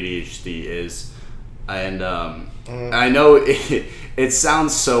disorder or ADHD is. And I know it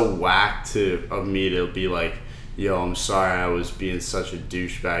sounds so whack of me to be like, yo, I'm sorry I was being such a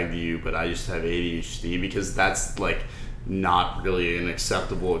douchebag to you, but I just have ADHD, because that's like not really an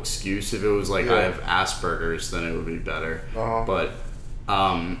acceptable excuse. If it was like I have Asperger's, then it would be better. But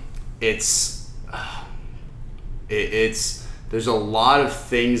it's there's a lot of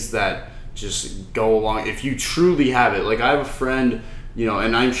things that just go along. If you truly have it, like I have a friend, you know,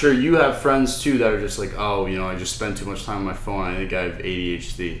 and I'm sure you have friends too that are just like, oh, you know, I just spend too much time on my phone, I think I have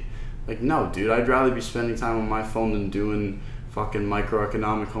ADHD. Like, no, dude, I'd rather be spending time on my phone than doing fucking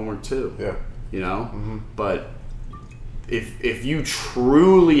microeconomic homework too. Yeah. You know? Mm-hmm. But if you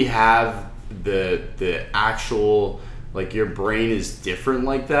truly have the actual, like, your brain is different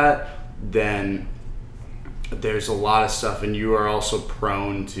like that, then there's a lot of stuff, and you are also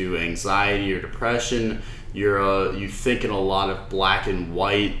prone to anxiety or depression. You think in a lot of black and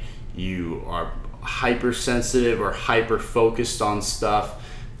white. You are hypersensitive or hyper focused on stuff.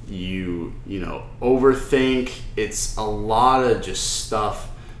 You overthink. It's a lot of just stuff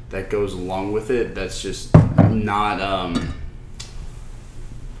that goes along with it. That's just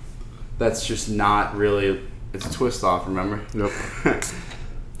not really. It's a twist off. Remember? Yep.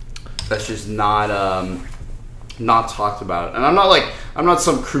 That's just not talked about. And I'm not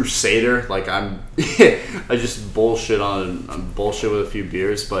some crusader. Like, I just bullshit with a few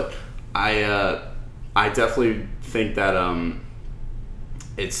beers. But I definitely think that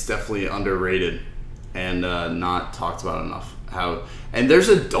it's definitely underrated and not talked about enough. And there's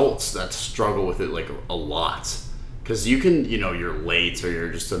adults that struggle with it like a lot, because you can, you're late, or you're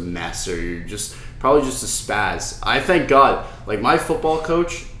just a mess, or you're just probably just a spaz. I thank God, like, my football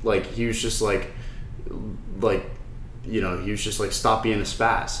coach, like, he was just like he was just like, stop being a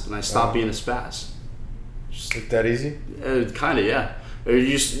spaz, and I stopped being a spaz. Just like that easy? Kind of, yeah.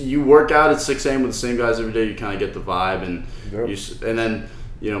 You work out at 6 a.m. with the same guys every day. You kind of get the vibe, and Yep. and then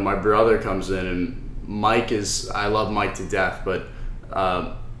my brother comes in, and I love Mike to death, but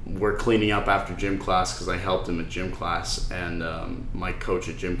we're cleaning up after gym class because I helped him at gym class, and Mike coach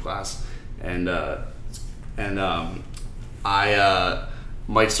at gym class, and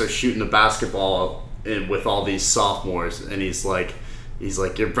Mike starts shooting the basketball with all these sophomores, and he's like,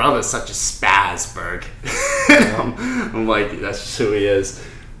 your brother's such a spaz, Berg. I'm like, that's just who he is.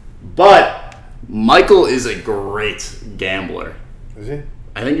 But Michael is a great gambler. Is he?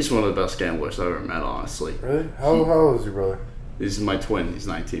 I think he's one of the best gamblers I've ever met, honestly. Really? How old is your brother? He's my twin. He's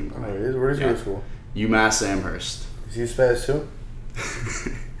 19. Oh, he is? Where does he go to school? UMass Amherst. Is he a spaz too?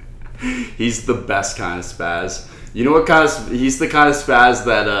 He's the best kind of spaz. You know what kind of? He's the kind of spaz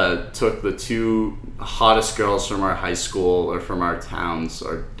that took the 2 hottest girls from our high school, or from our towns,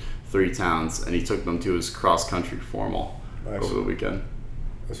 or 3 towns, and he took them to his cross country formal over the weekend.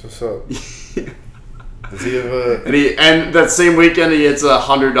 That's what's up. Does he have a? And that same weekend he hits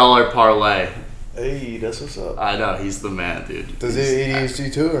 $100 parlay. Hey, that's what's up. I know, he's the man, dude. Does he have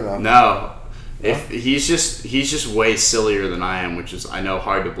ADHD too or not? No. If he's just way sillier than I am, which is, I know,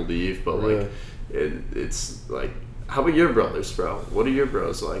 hard to believe, but Really? like it's like, how about your brothers, bro? What are your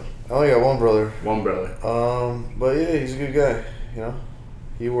bros like? I only got one brother. One brother. But yeah, he's a good guy.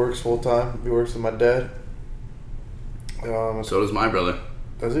 He works full time. He works with my dad. So does my brother.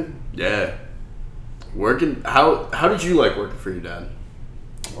 Does he? Yeah. Working. How did you like working for your dad?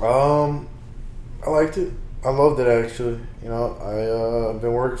 I liked it. I loved it, actually. I've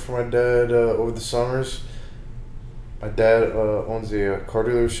been working for my dad over the summers. My dad owns a car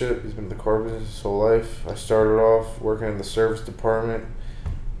dealership. He's been in the car business his whole life. I started off working in the service department,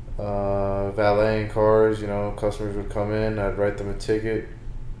 valeting cars. Customers would come in, I'd write them a ticket,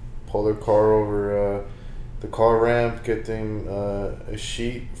 pull their car over the car ramp, get them a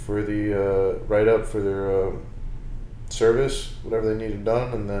sheet for the write-up for their service, whatever they needed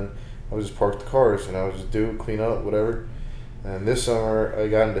done, and then I would just park the cars, and I would just clean up, whatever. And this summer, I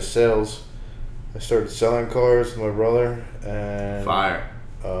got into sales. I started selling cars with my brother, and Fire.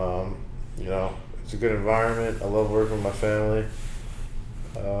 It's a good environment. I love working with my family.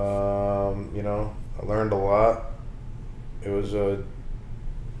 I learned a lot. It was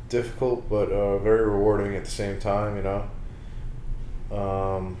difficult, but very rewarding at the same time.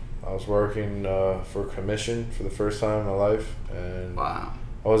 I was working for commission for the first time in my life, and Wow.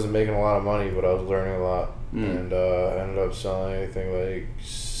 I wasn't making a lot of money, but I was learning a lot. And I ended up selling anything like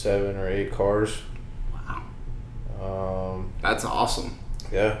 7 or 8 cars. Wow. That's awesome.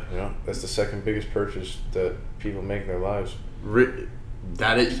 Yeah, that's the second biggest purchase that people make in their lives.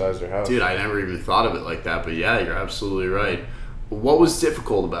 Besides their house. Dude, I never even thought of it like that, but yeah, you're absolutely right. What was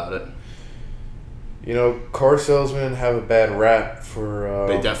difficult about it? Car salesmen have a bad rap for...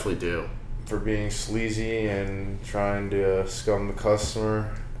 They definitely do. For being sleazy and trying to scum the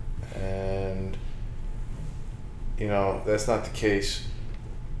customer, and that's not the case.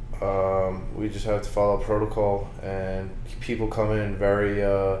 We just have to follow protocol, and people come in very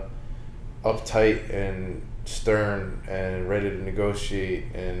uptight and stern and ready to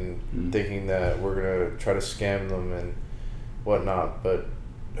negotiate, and thinking that we're gonna try to scam them and whatnot. But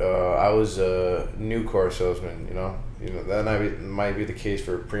I was a new car salesman. That might be the case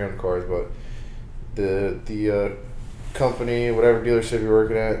for pre-owned cars, but the company, whatever dealership you're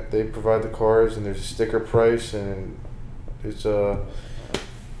working at, they provide the cars, and there's a sticker price, and it's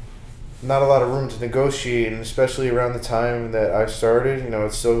not a lot of room to negotiate, and especially around the time that I started,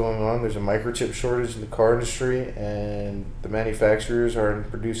 it's still going on. There's a microchip shortage in the car industry, and the manufacturers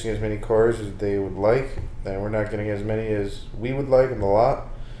aren't producing as many cars as they would like, and we're not getting as many as we would like in the lot.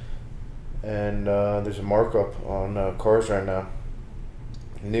 And there's a markup on cars right now,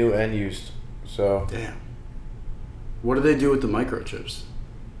 new and used. So damn. What do they do with the microchips?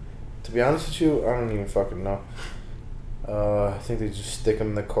 To be honest with you, I don't even fucking know. I think they just stick them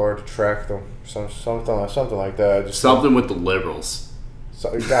in the car to track them, something like that. Something with the liberals.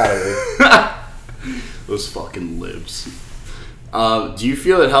 So, gotta be. Those fucking libs. Do you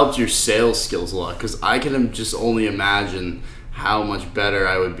feel it helped your sales skills a lot? Because I can just only imagine how much better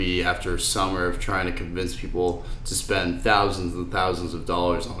I would be after a summer of trying to convince people to spend thousands and thousands of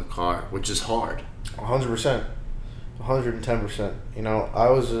dollars on a car, which is hard. 100%. 110%.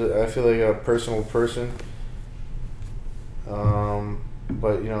 I feel like a personal person.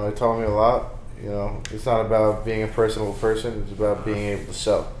 But it taught me a lot. It's not about being a personal person. It's about being able to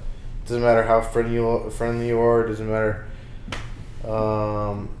sell. It doesn't matter how friendly you are. It doesn't matter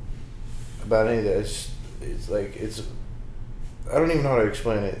about any of that. It's I don't even know how to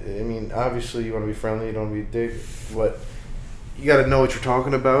explain it. I mean, obviously you want to be friendly. You don't want to be a dick, but you got to know what you're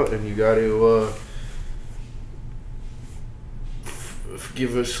talking about, and you got to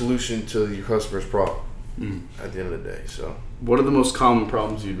give a solution to your customer's problem. At the end of the day. So, what are the most common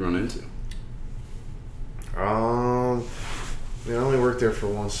problems you'd run into? I only worked there for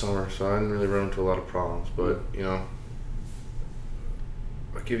one summer, so I didn't really run into a lot of problems. But I'll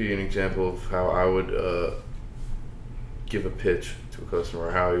give you an example of how I would give a pitch to a customer,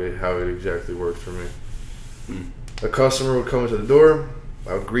 or how it exactly worked for me. A customer would come into the door.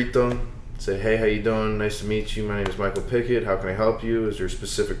 I would greet them. Say, hey, how you doing? Nice to meet you. My name is Michael Pickett. How can I help you? Is there a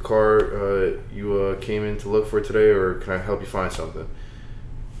specific car you came in to look for today, or can I help you find something?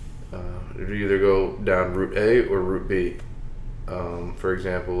 It would either go down Route A or Route B. For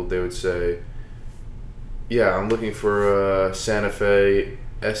example, they would say, yeah, I'm looking for a Santa Fe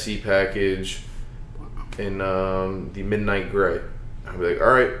SE package in the midnight gray. I'd be like,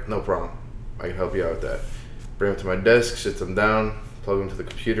 all right, no problem. I can help you out with that. Bring them to my desk, sit them down, plug them to the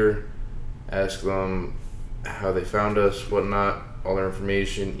computer, ask them how they found us, whatnot, all their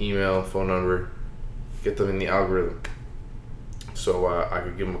information, email, phone number, get them in the algorithm. So I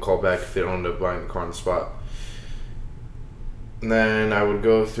could give them a call back if they don't end up buying the car on the spot. And then I would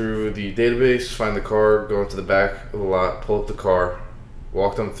go through the database, find the car, go into the back of the lot, pull up the car,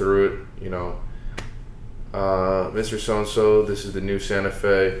 walk them through it, Mr. So-and-so, this is the new Santa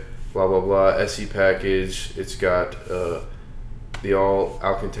Fe, blah, blah, blah, SE package. It's got the all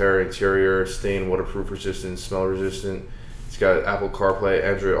Alcantara interior, stain, waterproof resistant, smell resistant. It's got Apple CarPlay,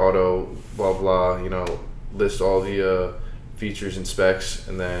 Android Auto, blah blah. List all the features and specs,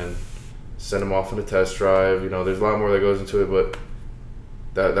 and then send them off on a test drive. There's a lot more that goes into it, but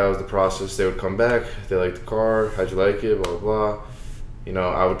that was the process. They would come back. They liked the car. How'd you like it? Blah blah.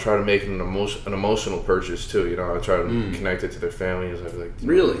 I would try to make it an emotional purchase too. I would try to connect it to their families. I'd be like,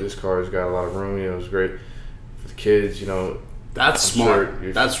 really, this car's got a lot of room. It was great for the kids. That's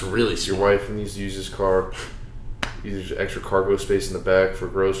smart. That's really smart. Your wife needs to use this car. Use extra cargo space in the back for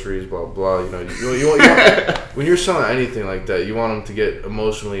groceries, blah blah. You want, when you're selling anything like that, you want them to get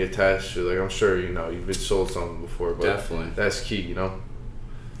emotionally attached to. Like, I'm sure you've been sold something before, but definitely that's key.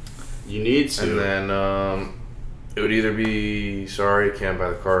 You need to. And then it would either be, sorry, can't buy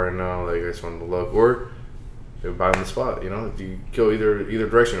the car right now. Like, I just wanted to look, or they would buy on the spot. You go either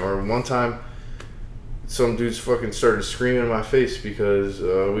direction. Or one time, some dudes fucking started screaming in my face because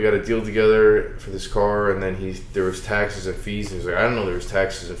we got a deal together for this car, and then there was taxes and fees. And he was like, I didn't know there was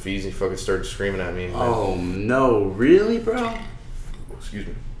taxes and fees. And he fucking started screaming at me. Oh no, really, bro? Excuse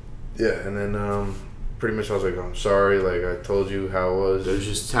me. Yeah, and then pretty much I was like, I'm sorry. Like, I told you how it was. There's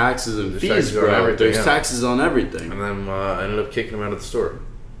just taxes and fees, bro. There's taxes on everything. And then I ended up kicking him out of the store.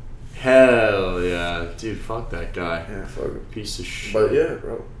 Hell yeah, dude! Fuck that guy. Yeah, fuck him. Piece of shit. But yeah,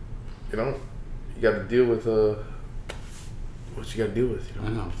 bro. You got to deal with what you got to deal with. I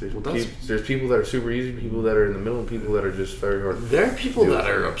know. There's people that are super easy, people that are in the middle, and people that are just very hard. There are people that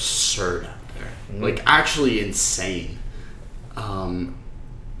are absurd out there, like actually insane.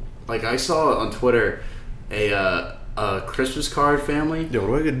 Like I saw on Twitter a Christmas card family. Yo,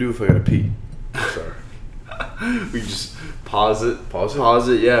 what do I gotta do if I gotta pee? Sorry. We just pause it. Pause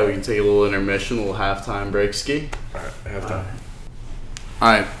it. Yeah, we can take a little intermission, a little halftime break. Ski. All right, halftime.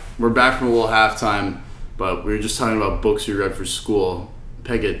 All right. We're back from a little halftime, but we were just talking about books you read for school.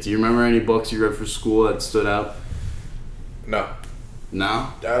 Pickett, do you remember any books you read for school that stood out? No.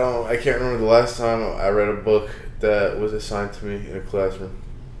 No? I can't remember the last time I read a book that was assigned to me in a classroom.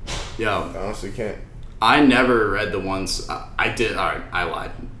 Yo. I honestly can't. I never read the ones... I did... Alright, I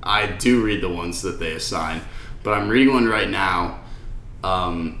lied. I do read the ones that they assign. But I'm reading one right now.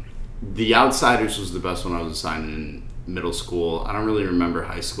 The Outsiders was the best one I was assigned in middle school. I don't really remember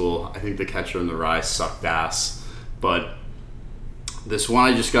high school. I think The Catcher in the Rye sucked ass. But this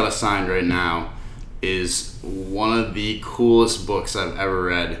one I just got assigned right now is one of the coolest books I've ever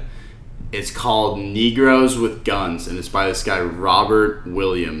read. It's called Negroes with Guns, and it's by this guy Robert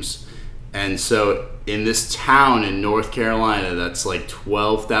Williams. And so in this town in North Carolina that's like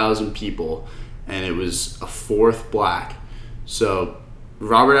 12,000 people, and it was a fourth black. So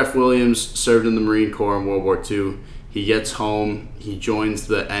Robert F. Williams served in the Marine Corps in World War II. He gets home. He joins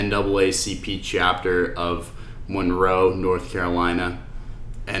the NAACP chapter of Monroe, North Carolina.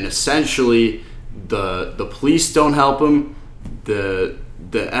 And essentially, the police don't help him. The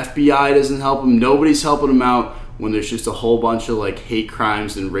FBI doesn't help him. Nobody's helping him out when there's just a whole bunch of like hate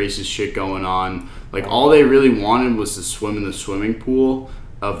crimes and racist shit going on. Like all they really wanted was to swim in the swimming pool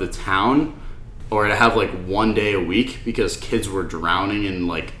of the town, or to have like one day a week, because kids were drowning in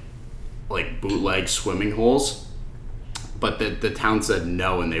like bootleg swimming holes. But the town said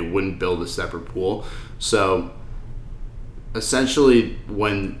no, and they wouldn't build a separate pool. So essentially,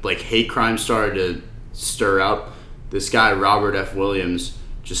 when like hate crime started to stir up, this guy Robert F. Williams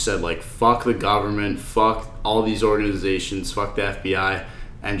just said like fuck the government, fuck all these organizations, fuck the FBI,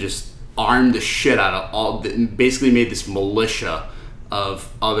 and just armed the shit out of all. Basically made this militia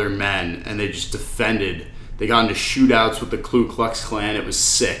of other men, and they just defended. They got into shootouts with the Ku Klux Klan. It was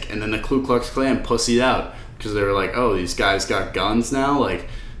sick. And then the Ku Klux Klan pussied out because they were like, oh, these guys got guns now? Like,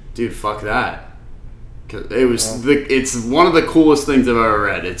 dude, fuck that. It was it's one of the coolest things I've ever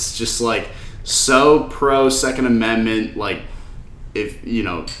read. It's just like so pro Second Amendment. Like, if you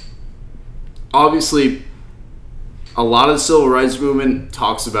know, obviously a lot of the civil rights movement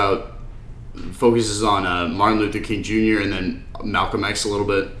focuses on Martin Luther King Jr. and then Malcolm X a little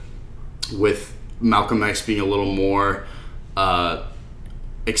bit, with Malcolm X being a little more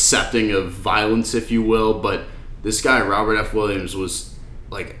accepting of violence, if you will. But this guy Robert F. Williams was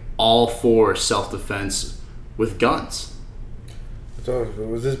like all for self-defense with guns. So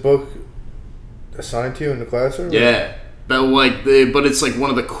was this book assigned to you in the classroom? Yeah, but but it's like one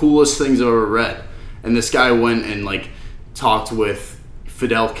of the coolest things I've ever read. And this guy went and like talked with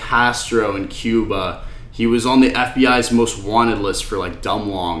Fidel Castro in Cuba. He was on the FBI's most wanted list for like dumb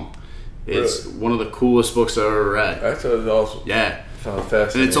long. It's really one of the coolest books I've ever read. That sounds awesome. Yeah. Sounds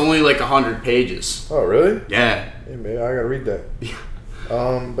fascinating. And it's only like 100 pages. Oh, really? Yeah. Hey, man, I gotta read that.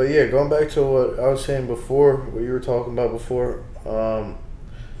 But yeah, going back to what I was saying before, what you were talking about before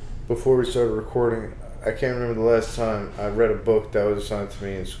we started recording, I can't remember the last time I read a book that was assigned to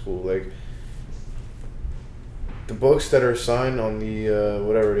me in school. Like, the books that are assigned on the,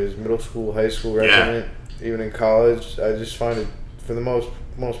 whatever it is, middle school, high school regiment, even in college, I just find it, for the most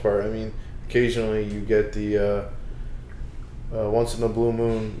part, I mean, occasionally you get the once in a blue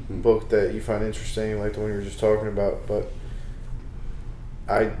moon book that you find interesting, like the one you were just talking about, but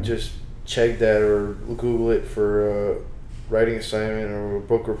I just check that or Google it for a writing assignment or a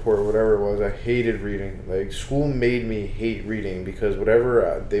book report or whatever it was. I hated reading. Like, school made me hate reading because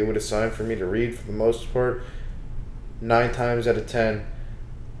whatever they would assign for me to read, for the most part, 9 times out of 10,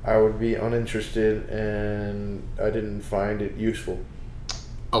 I would be uninterested and I didn't find it useful.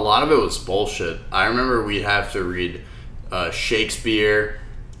 A lot of it was bullshit. I remember we'd have to read Shakespeare,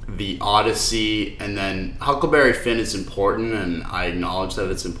 The Odyssey, and then Huckleberry Finn is important, and I acknowledge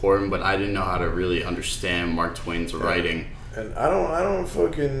that it's important, but I didn't know how to really understand Mark Twain's writing. And I don't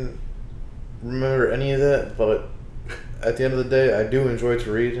fucking remember any of that, but at the end of the day, I do enjoy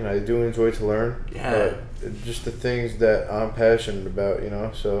to read and I do enjoy to learn. Yeah. But just the things that I'm passionate about, you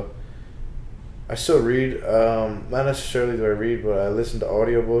know, so I still read. Not necessarily do I read, but I listen to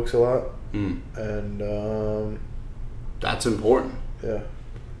audiobooks a lot. And that's important. Yeah.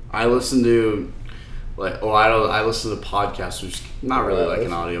 I listen to I listen to podcasts, which is not really like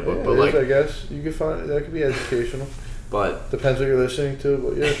an audiobook, but like, I guess you could find that could be educational. But depends what you're listening to,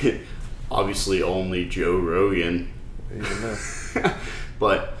 but yeah. Obviously only Joe Rogan. Even that.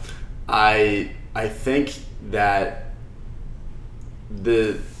 But I think that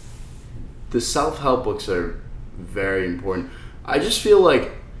the self-help books are very important. I just feel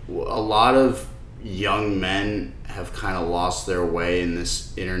like a lot of young men have kind of lost their way in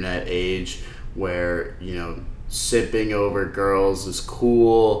this internet age where, you know, sipping over girls is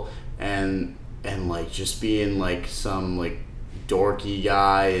cool and like just being like some like dorky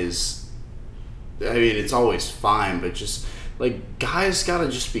guy is I mean, it's always fine, but just like guys gotta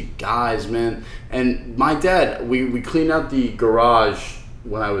just be guys, man. And my dad, we cleaned out the garage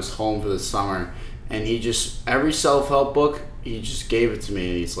when I was home for the summer, and he just every self-help book he just gave it to me,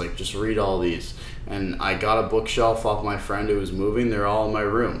 and he's like, just read all these. And I got a bookshelf off my friend who was moving. They're all in my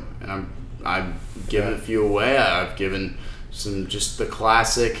room, and I've given a few away. I've given some just the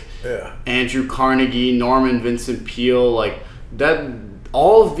classic Andrew Carnegie, Norman Vincent Peale, like that.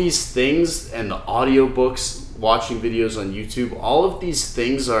 All of these things and the audiobooks, watching videos on YouTube, all of these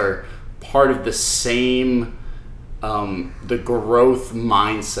things are part of the same the growth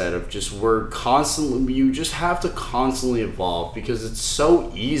mindset of just you just have to constantly evolve, because it's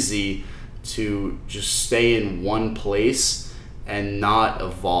so easy to just stay in one place and not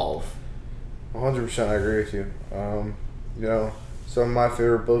evolve. 100% I agree with you. You know, some of my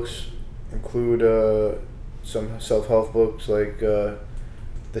favorite books include some self-help books like the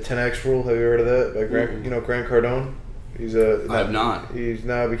 10X Rule. Have you heard of that? By Grant Cardone. I have not. He's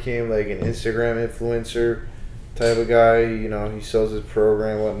now became like an Instagram influencer type of guy. You know, he sells his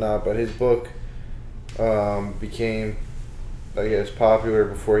program and whatnot, but his book became, I guess, popular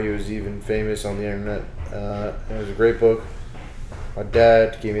before he was even famous on the internet. It was a great book. My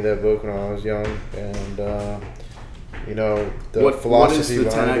dad gave me that book when I was young, and you know, the philosophy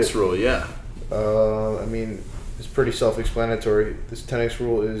behind it. What is the 10X Rule? Yeah. I mean, it's pretty self-explanatory. This 10X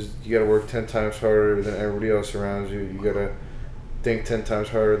Rule is you got to work 10 times harder than everybody else around you. You got to think 10 times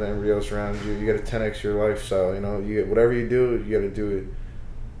harder than everybody else around you. You got to 10X your lifestyle. You know, whatever you do, you got to do it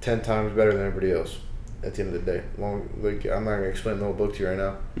 10 times better than everybody else. At the end of the day, I'm not gonna explain the whole book to you right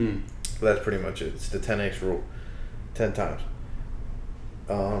now. But that's pretty much it. It's the 10X Rule, 10 times.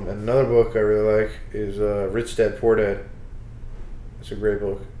 And another book I really like is Rich Dad Poor Dad. It's a great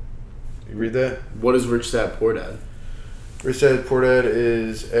book. You read that? What is Rich Dad Poor Dad? Rich Dad Poor Dad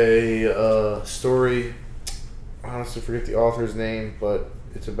is a story. I honestly forget the author's name, but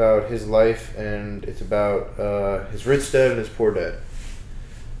it's about his life, and it's about his rich dad and his poor dad.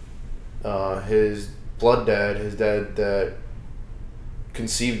 His blood dad, his dad that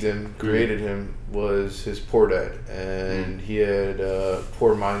conceived him, created him, was his poor dad, and he had a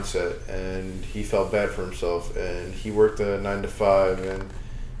poor mindset, and he felt bad for himself, and he worked a 9 to 5, and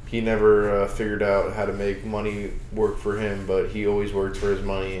he never figured out how to make money work for him, but he always worked for his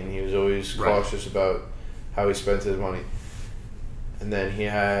money, and he was always cautious about how he spent his money. And then he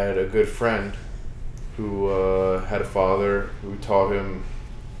had a good friend who had a father who taught him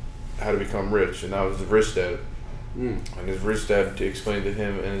how to become rich, and that was the rich dad. And his rich dad explained to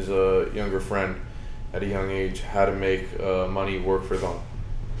him and his younger friend at a young age how to make money work for them,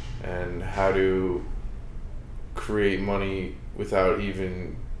 and how to create money without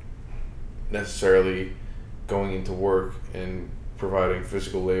even necessarily going into work and providing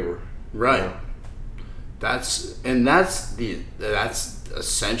physical labor. Right. You know? That's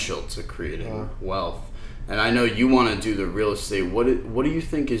essential to creating wealth. And I know you want to do the real estate. What do you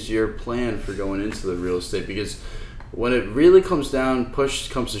think is your plan for going into the real estate? Because when it really comes down, push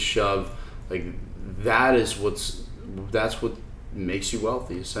comes to shove, like that's what makes you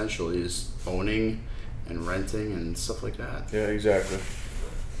wealthy. Essentially, is owning and renting and stuff like that. Yeah, exactly.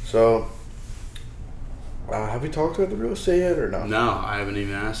 So, have we talked about the real estate yet, or no? No, I haven't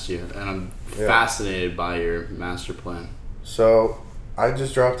even asked you, and I'm fascinated by your master plan. So, I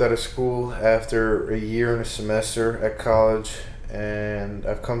just dropped out of school after a year and a semester at college, and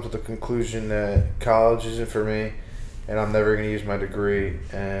I've come to the conclusion that college isn't for me, and I'm never going to use my degree,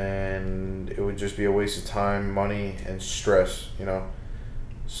 and it would just be a waste of time, money, and stress, you know?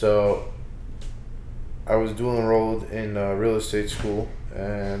 So, I was dual enrolled in real estate school,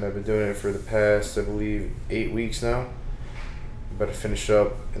 and I've been doing it for the past, I believe, 8 weeks now. I'm about to finish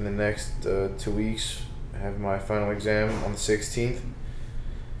up in the next 2 weeks. I have my final exam on the 16th.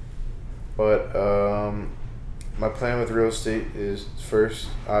 But my plan with real estate is first,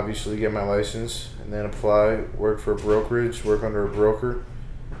 obviously, get my license, and then apply, work for a brokerage, work under a broker,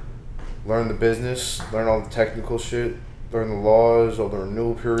 learn the business, learn all the technical shit, learn the laws, all the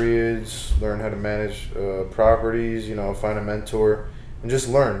renewal periods, learn how to manage properties, you know, find a mentor, and just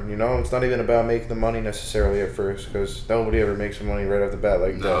learn, you know? It's not even about making the money necessarily at first, because nobody ever makes the money right off the bat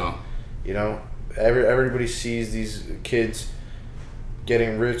like that. You know? Everybody sees these kids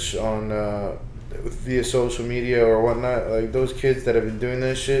getting rich on via social media or whatnot. Like, those kids that have been doing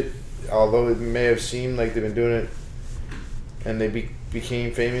that shit, although it may have seemed like they've been doing it and they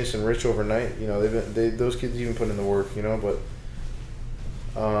became famous and rich overnight, you know, those kids even put in the work, you know. But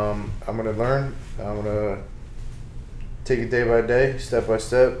I'm gonna learn. I'm gonna take it day by day, step by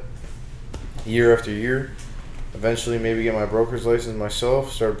step, year after year, eventually maybe get my broker's license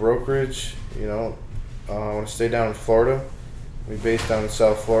myself, start a brokerage. You know, I want to stay down in Florida. Be based down in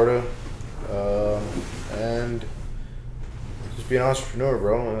South Florida, and just be an entrepreneur,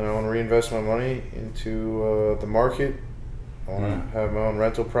 bro. And I want to reinvest my money into the market. I want to have my own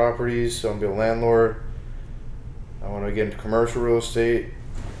rental properties, so I want to be a landlord. I want to get into commercial real estate,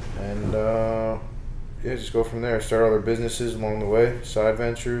 and yeah, just go from there. Start other businesses along the way, side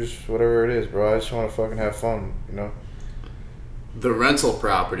ventures, whatever it is, bro. I just want to fucking have fun, you know. The rental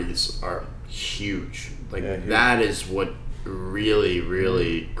properties are huge. Like Yeah, huge. that is what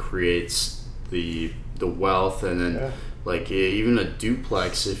really creates the wealth, and then Yeah. like even a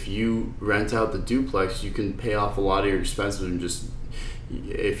duplex. If you rent out the duplex, you can pay off a lot of your expenses and just.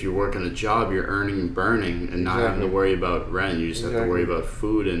 If you're working a job, you're earning and burning and not having to worry about rent. You just have to worry about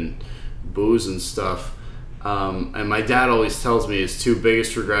food and booze and stuff. And my dad always tells me his two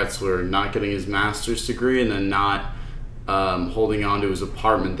biggest regrets were not getting his master's degree and then not holding on to his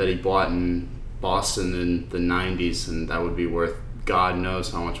apartment that he bought in Boston in the 90s, and that would be worth God knows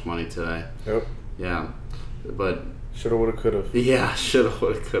how much money today. Yep. Yeah. But Shoulda, woulda, coulda. yeah, shoulda,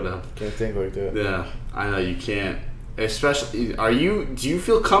 woulda, coulda. Can't think like that. Yeah, I know you can't. Especially, do you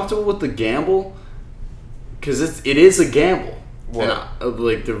feel comfortable with the gamble? Because it is a gamble. What? And,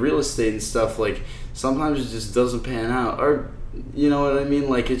 like the real estate and stuff, like sometimes it just doesn't pan out, or you know what I mean?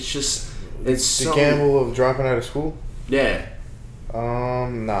 Like it's The so gamble of dropping out of school? Yeah.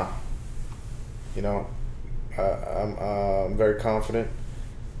 Nah. You know, I'm very confident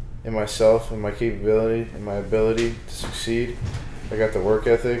in myself and my capability and my ability to succeed. I got the work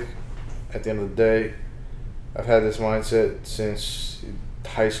ethic. At the end of the day, I've had this mindset since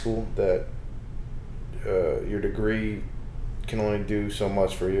high school that your degree can only do so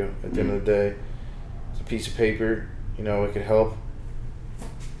much for you. At the end of the day, it's a piece of paper. You know, it could help.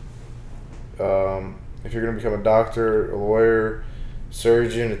 If you're going to become a doctor, a lawyer,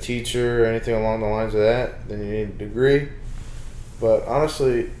 surgeon, a teacher, anything along the lines of that, then you need a degree. But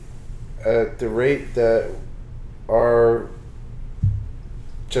honestly, at the rate that our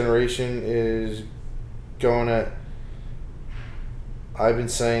generation is going at, I've been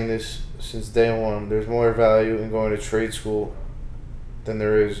saying this since day one, there's more value in going to trade school than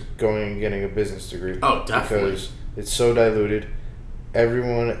there is going and getting a business degree. Oh, definitely. Because it's so diluted.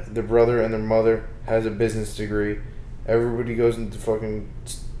 Everyone, their brother and their mother has a business degree. Everybody goes into fucking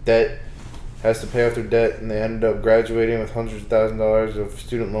debt, has to pay off their debt, and they end up graduating with hundreds of thousands of dollars of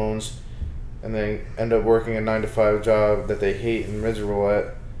student loans, and they end up working a 9-to-5 job that they hate and miserable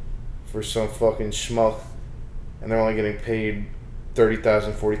at for some fucking schmuck, and they're only getting paid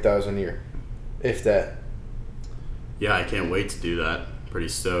 $30,000, $40,000 a year, if that. Yeah, I can't wait to do that. Pretty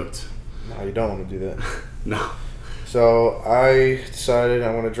stoked. No, you don't want to do that. No. So I decided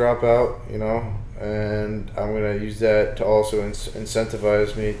I want to drop out, you know, and I'm going to use that to also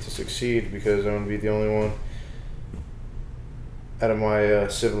incentivize me to succeed, because I'm going to be the only one out of my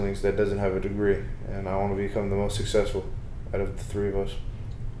siblings that doesn't have a degree, and I want to become the most successful out of the three of us.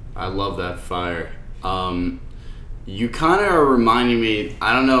 I love that fire. You kind of are reminding me,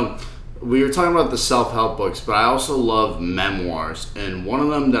 I don't know, we were talking about the self-help books, but I also love memoirs. And one of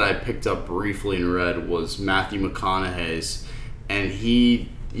them that I picked up briefly and read was Matthew McConaughey's. And he,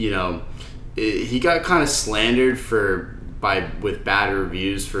 you know, he got kind of slandered with bad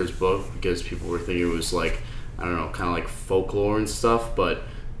reviews for his book, because people were thinking it was like, I don't know, kind of like folklore and stuff. But,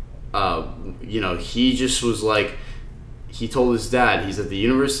 you know, he just was like, he told his dad, he's at the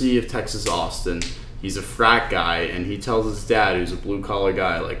University of Texas, Austin. He's a frat guy, and he tells his dad, who's a blue-collar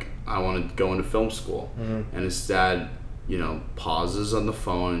guy, like, I want to go into film school. Mm-hmm. And his dad, you know, pauses on the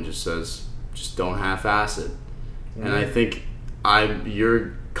phone and just says, just don't half-ass it. Mm-hmm. And I think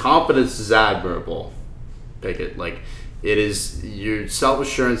your confidence is admirable, Pickett. Like, it is, your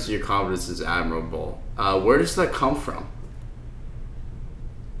self-assurance and your confidence is admirable. Where does that come from?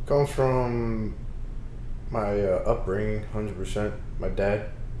 Comes from my upbringing, 100%. My dad.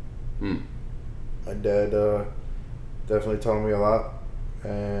 My dad definitely taught me a lot,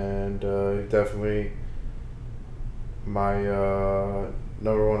 and definitely my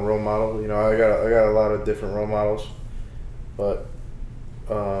number one role model. You know, I got a lot of different role models, but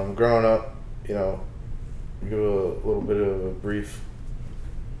growing up, you know, give a little bit of a brief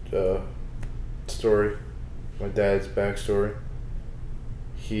story. My dad's backstory.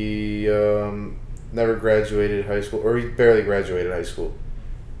 He never graduated high school, or he barely graduated high school.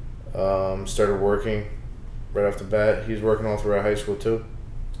 Started working right off the bat. He was working all throughout high school too.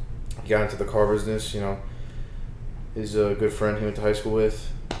 He got into the car business, you know. His good friend he went to high school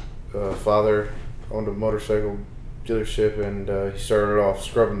with, father owned a motorcycle dealership, and he started off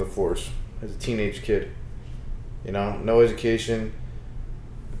scrubbing the floors as a teenage kid. You know, no education,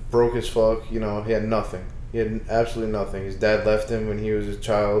 broke as fuck. You know, he had nothing. He had absolutely nothing. His dad left him when he was a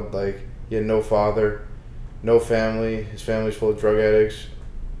child. Like, he had no father, no family. His family's full of drug addicts.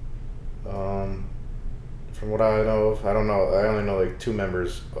 From what I know of, I don't know. I only know like 2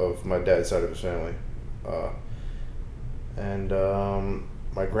 members of my dad's side of his family.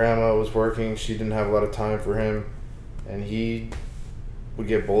 My grandma was working. She didn't have a lot of time for him. And he would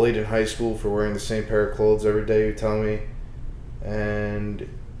get bullied in high school for wearing the same pair of clothes every day, you tell me. And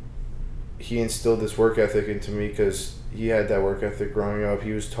he instilled this work ethic into me because he had that work ethic growing up.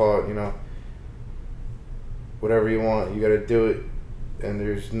 He was taught, you know, whatever you want, you got to do it. And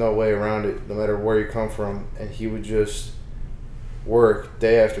there's no way around it, no matter where you come from. And he would just work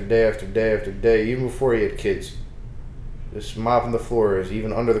day after day after day after day, even before he had kids. Just mopping the floors,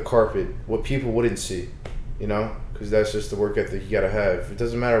 even under the carpet, what people wouldn't see, you know? Because that's just the work ethic you got to have. It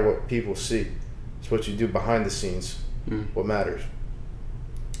doesn't matter what people see. It's what you do behind the scenes, what matters.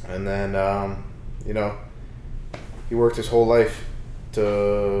 And then, you know, he worked his whole life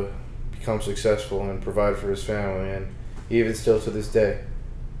to become successful and provide for his family, and even still to this day,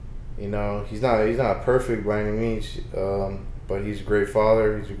 you know, he's not perfect by any means, but he's a great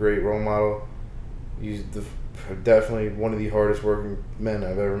father. He's a great role model. He's definitely one of the hardest working men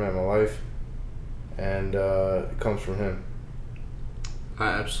I've ever met in my life, and it comes from him. I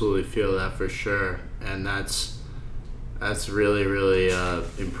absolutely feel that for sure, and that's really, really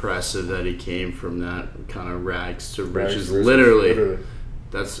impressive that he came from that kind of rags to riches. Literally.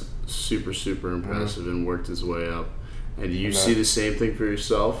 That's super, super impressive, and worked his way up. And do you see the same thing for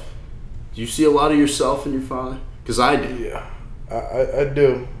yourself? Do you see a lot of yourself in your father? Because I do. Yeah, I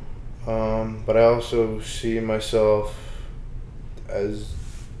do. But I also see myself as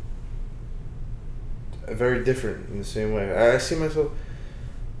very different in the same way. I see myself,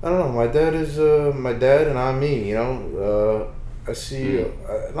 I don't know, my dad is my dad and I'm me, you know? I see,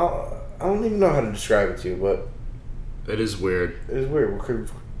 I don't even know how to describe it to you, but... It is weird. It is weird. We're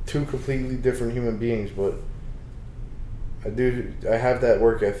 2 completely different human beings, but I have that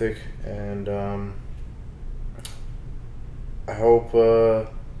work ethic, and I hope to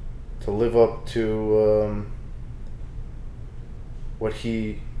live up to what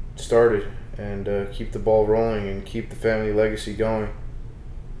he started, and keep the ball rolling and keep the family legacy going,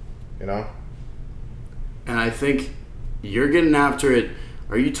 you know? And I think you're getting after it.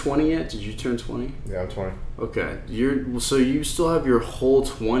 Are you 20 yet? Did you turn 20? Yeah, I'm 20. Okay. So you still have your whole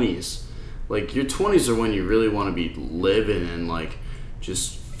 20s. Like, your 20s are when you really want to be living and, like,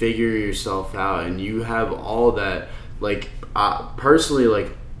 just figuring yourself out. And you have all that. Like, personally,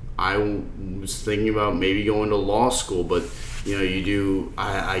 like, I was thinking about maybe going to law school, but, you know,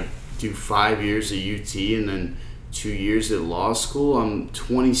 I do 5 years at UT and then 2 years at law school. I'm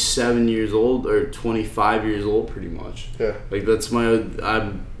 27 years old, or 25 years old, pretty much. Yeah. Like,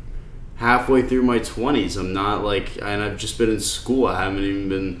 I'm halfway through my 20s. I'm not, like, and I've just been in school. I haven't even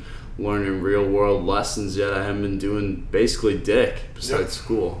been learning real world lessons yet. I haven't been doing basically dick besides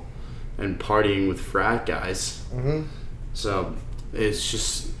school and partying with frat guys. Mm-hmm. So it's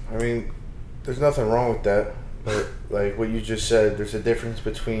just, I mean, there's nothing wrong with that, but like what you just said, there's a difference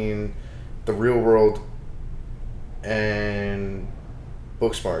between the real world and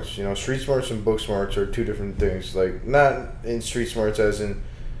book smarts. You know, street smarts and book smarts are 2 different things. Like, not in street smarts as in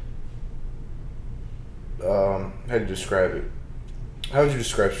how do you describe it? How would you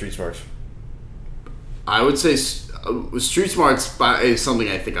describe street smarts? I would say street smarts is something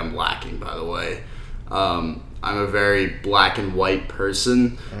I think I'm lacking, by the way. I'm a very black and white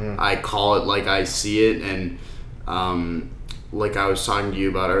person. I call it like I see it, and like I was talking to you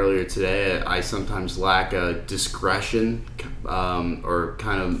about earlier today, I sometimes lack a discretion, or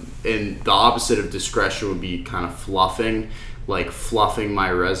kind of, and the opposite of discretion would be kind of fluffing, like fluffing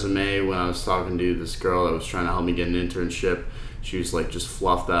my resume. When I was talking to this girl that was trying to help me get an internship, she was like, just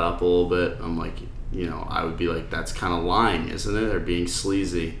fluff that up a little bit. I'm like, you know, I would be like, that's kind of lying, isn't it? Or being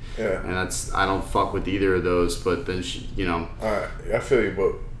sleazy. Yeah. And I don't fuck with either of those, but then she, you know. Alright, I feel you,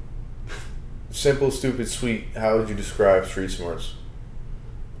 but simple, stupid, sweet, how would you describe street smarts?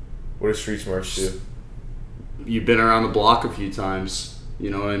 What does street smarts do? You've been around the block a few times, you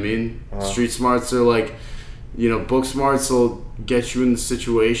know what I mean? Street smarts are like, you know, book smarts will get you in the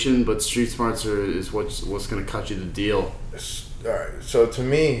situation, but street smarts is what's going to cut you the deal. Alright, so to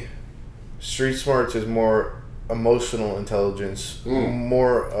me, street smarts is more emotional intelligence,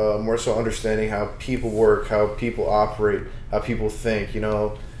 more so understanding how people work, how people operate, how people think, you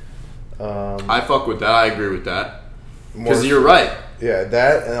know. I fuck with that. I agree with that. Because you're right. Yeah,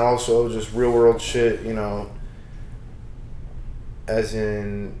 that, and also just real world shit, you know, as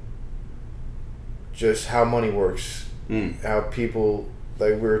in just how money works, how people,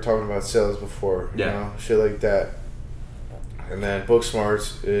 like we were talking about sales before, you know, shit like that. And then book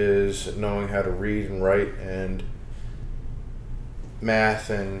smarts is knowing how to read and write and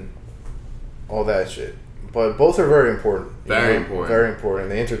math and all that shit. But both are very important. Very important. Very important.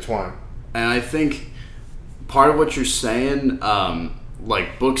 They intertwine. And I think part of what you're saying,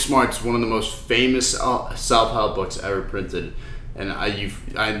 like book smart's one of the most famous self-help books ever printed. And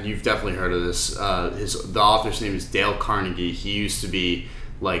you've definitely heard of this. The author's name is Dale Carnegie. He used to be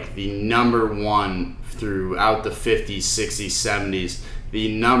like the number one throughout the 50s, 60s, 70s,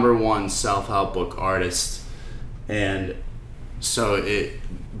 the number one self-help book artist. And so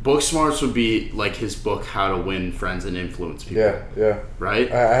book smarts would be like his book, How to Win Friends and Influence People. Yeah.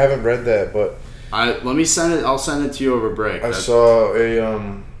 Right? I haven't read that, but let me send it. I'll send it to you over break. I saw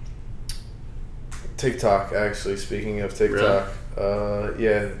a TikTok, actually. Speaking of TikTok,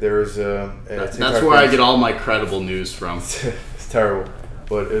 really? there was a TikTok that's where I get all my credible news from. It's terrible,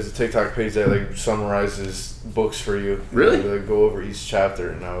 but it was a TikTok page that like summarizes books for you. Really? They like, go over each chapter,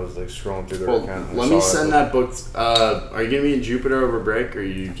 and I was like scrolling through their account. And let me send that book. Are you gonna be in Jupiter over break, or are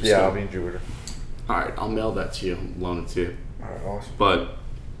you just? Yeah, I'll be in Jupiter. All right, I'll mail that to you. Loan it to you. All right, awesome.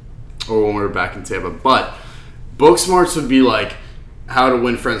 Or when we're back in Tampa. But book smarts would be like How to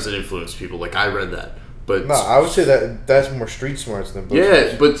Win Friends and Influence People. Like I read that. But no, I would say that's more street smarts than book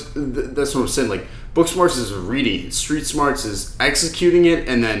smarts. But that's what I'm saying. Like book smarts is reading. Street smarts is executing it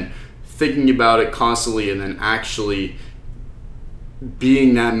and then thinking about it constantly and then actually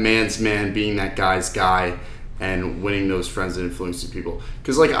being that man's man, being that guy's guy, and winning those friends and influencing people.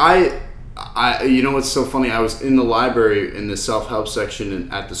 Because like I you know what's so funny? I was in the library in the self-help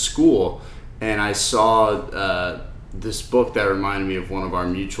section at the school, and I saw this book that reminded me of one of our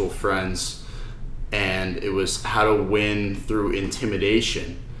mutual friends, and it was How to Win Through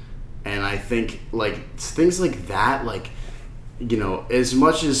Intimidation. And I think like things like that, like, you know, as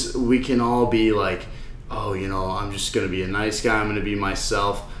much as we can all be like, oh, you know, I'm just gonna be a nice guy, I'm gonna be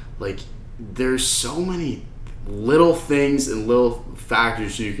myself, like there's so many little things and little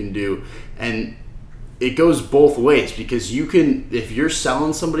factors you can do, and it goes both ways, because you can, if you're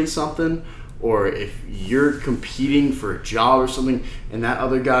selling somebody something, or if you're competing for a job or something, and that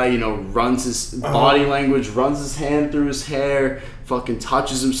other guy, you know, runs his body language, runs his hand through his hair, fucking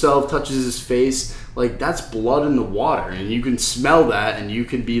touches himself, touches his face, like that's blood in the water, and you can smell that, and you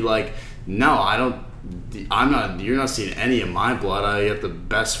can be like, no, you're not seeing any of my blood, I got the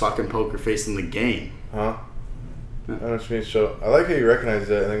best fucking poker face in the game. Huh? I know what you mean. So I like how you recognize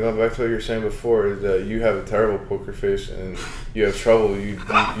that, and then going back to what you were saying before, is that you have a terrible poker face and you have trouble. You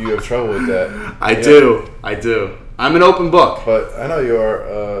have trouble with that. I do. I'm an open book. But I know you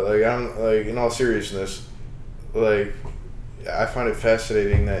are. Like I'm like in all seriousness, like I find it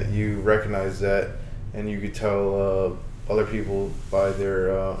fascinating that you recognize that, and you could tell other people by their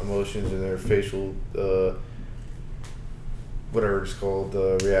emotions and their facial. Whatever it's called,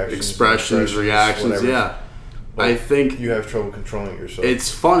 reactions, expressions, reactions, whatever. Yeah. But I think you have trouble controlling yourself. It's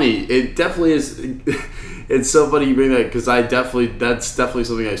funny. It definitely is. It's so funny you bring that, because that's definitely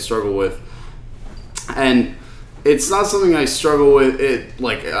something I struggle with, and it's not something I struggle with. It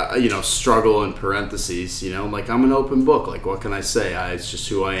like you know, struggle in parentheses. You know, like I'm an open book. Like what can I say? It's just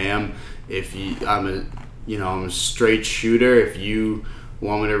who I am. I'm a straight shooter. If you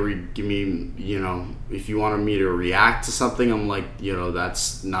want me to if you wanted me to react to something, I'm like, you know,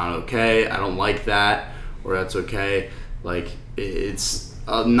 that's not okay. I don't like that. Or that's okay. Like it's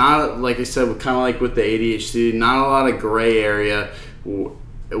not, like I said, kind of like with the ADHD, not a lot of gray area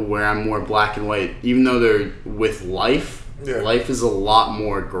where I'm more black and white. Even though they're with life, life is a lot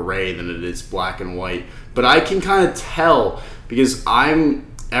more gray than it is black and white. But I can kind of tell, because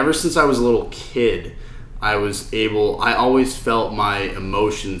ever since I was a little kid, I always felt my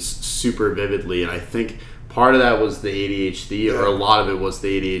emotions super vividly, and I think part of that was the ADHD, or a lot of it was the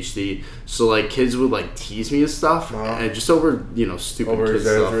ADHD. So like kids would like tease me and stuff, and just over, you know, stupid kid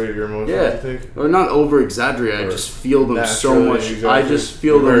stuff. Over-exaggerate your emotions, you think? Or not over-exaggerate. I just feel them so much. I just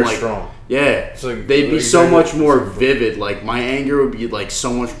feel them like strong. Yeah, like, they'd be so much more vivid. Like my anger would be like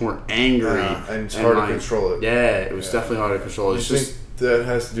so much more angry, and it's hard to control it. Yeah, it was definitely hard to control. You think that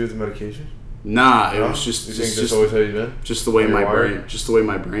has to do with the medication? Nah, it was just. You think that's always how you've been? Just the way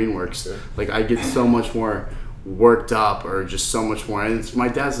my brain works. Yeah. Like I get so much more worked up, or just so much more. And my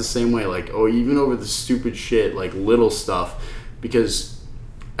dad's the same way. Like, even over the stupid shit, like little stuff, because,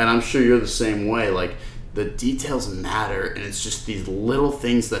 and I'm sure you're the same way. Like the details matter, and it's just these little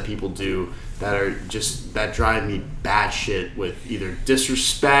things that people do that drive me batshit with either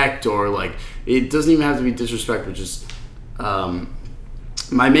disrespect, or like it doesn't even have to be disrespect, but just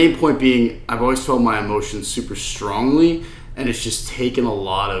my main point being, I've always felt my emotions super strongly, and it's just taken a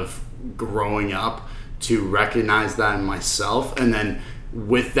lot of growing up to recognize that in myself, and then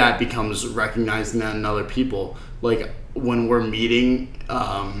with that becomes recognizing that in other people. Like when we're meeting,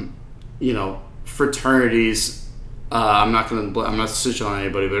 fraternities. I'm not snitching on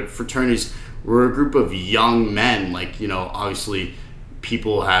anybody, but fraternities, we're a group of young men. Like, obviously,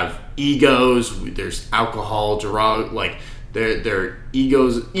 people have egos. There's alcohol, drug, like their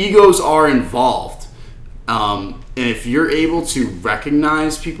egos are involved. And if you're able to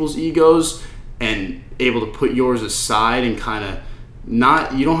recognize people's egos and able to put yours aside and kind of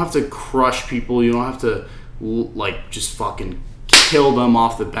you don't have to crush people, you don't have to just fucking kill them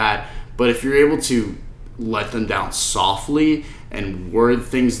off the bat, but if you're able to let them down softly and word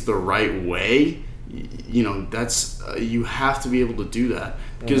things the right way, that's you have to be able to do that,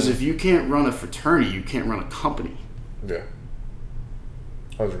 because if you can't run a fraternity, you can't run a company. Yeah,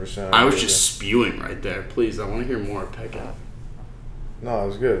 100%. I was just spewing right there. Please, I want to hear more. Pick up. No, it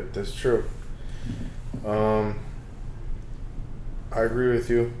was good. That's true. I agree with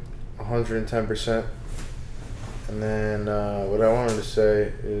you 110%. And then what I wanted to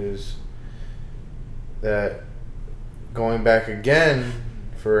say is that going back again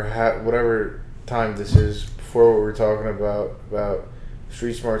for whatever time this is, before what we're talking about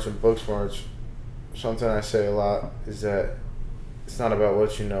street smarts and book smarts, something I say a lot is that it's not about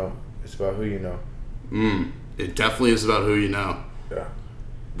what you know, it's about who you know. It definitely is about who you know. Yeah.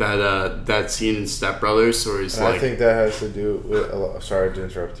 That scene in Step Brothers where he's I think that has to do with sorry to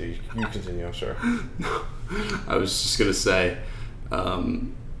interrupt you. You continue, I'm sorry. No, I was just gonna say,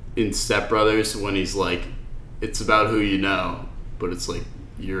 in Step Brothers, when he's like, it's about who you know, but it's like,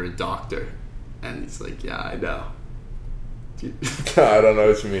 you're a doctor, and he's like, yeah, I know. I don't know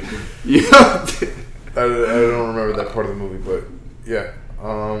what you mean. Yeah. I don't remember that part of the movie, but yeah.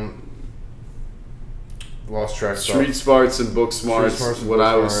 Lost track. Street smarts and book smarts. What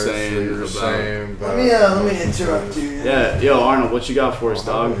I was saying about. Let me interrupt you. Yeah, yo, Arnold, what you got for us,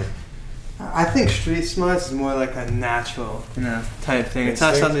 dog? I think street smarts is more like a natural, type thing. It's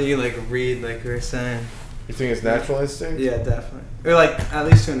not something you read, like you were saying. You think it's natural instinct? Yeah, definitely. Or at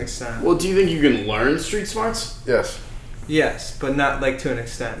least to an extent. Well, do you think you can learn street smarts? Yes. Yes, but not to an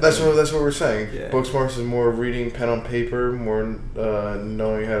extent. That's what we're saying. Yeah. Book smarts is more reading pen on paper, more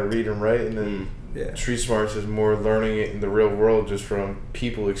knowing how to read and write, and then street smarts is more learning it in the real world, just from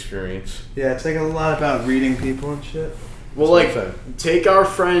people experience. Yeah, it's a lot about reading people and shit. Well, take our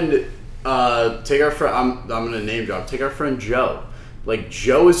friend. I'm gonna name drop. Take our friend Joe.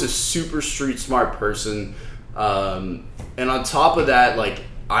 Joe is a super street smart person, and on top of that,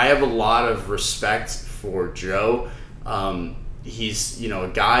 I have a lot of respect for Joe. He's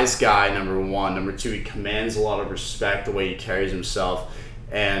a guy's guy, number one. Number two, he commands a lot of respect the way he carries himself,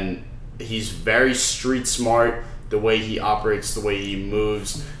 and he's very street smart the way he operates, the way he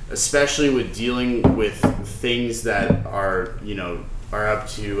moves, especially with dealing with things that are up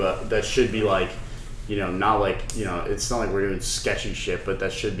to that should be not it's not like we're doing sketchy shit, but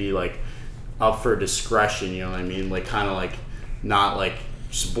that should be up for discretion, you know what I mean? Not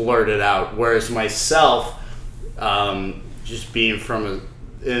just blurt it out. Whereas myself, just being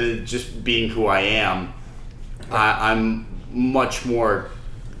who I am, I'm much more,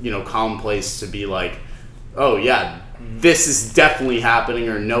 commonplace to be oh yeah, this is definitely happening,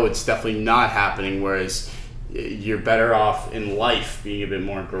 or no, it's definitely not happening. Whereas you're better off in life being a bit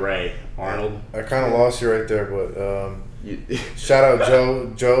more gray. Arnold? I kind of lost you right there, but shout out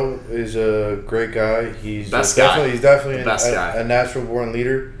Joe. Joe is a great guy. He's definitely a natural born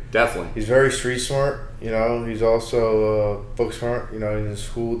leader. Definitely. He's very street smart. He's also book smart. He's in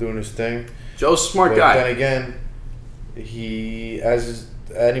school doing his thing. Joe's a smart guy. Then again, he, as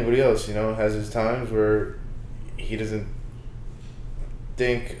anybody else, has his times where he doesn't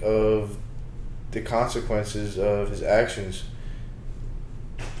think of the consequences of his actions.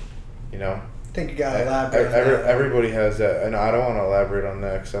 I think you gotta elaborate. Everybody has that, and I don't want to elaborate on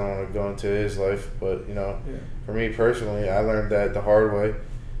that because I don't want to go into his life. But for me personally, I learned that the hard way.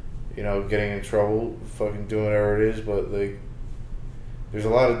 Getting in trouble, fucking doing whatever it is. But there's a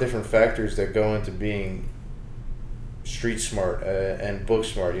lot of different factors that go into being street smart and book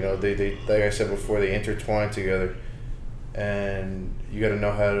smart. They like I said before, they intertwine together, and you got to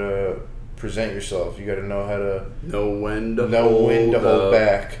know how to present yourself. You got to know how to know when to hold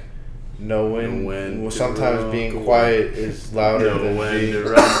back. Know when sometimes being quiet is louder than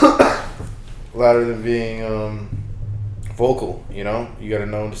being vocal. You got to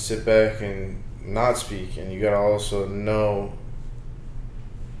know to sit back and not speak, and you got to also know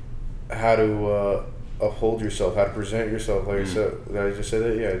how to uphold yourself, how to present yourself. Like I said, did I just say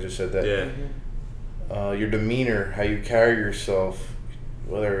that? Yeah, I just said that. Yeah. Your demeanor, how you carry yourself,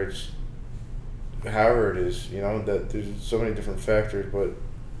 whether it's however it is, that there's so many different factors, but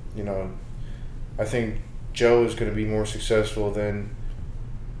I think Joe is going to be more successful than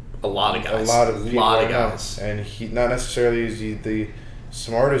a lot of guys. A lot of people right guys. Now. And he not necessarily is he the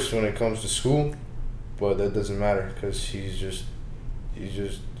smartest when it comes to school, but that doesn't matter because he's just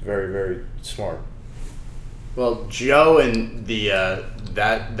very, very smart. Well, Joe and the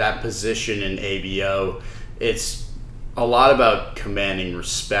that position in ABO, it's a lot about commanding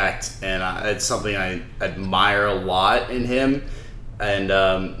respect, and it's something I admire a lot in him. And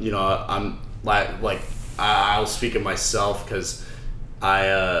I'm like I'll speak of myself because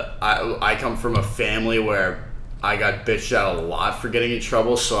I come from a family where I got bitched out a lot for getting in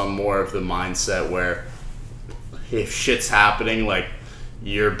trouble, so I'm more of the mindset where if shit's happening, like,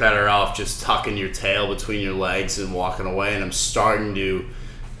 you're better off just tucking your tail between your legs and walking away. And I'm starting to,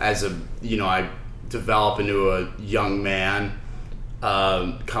 I develop into a young man,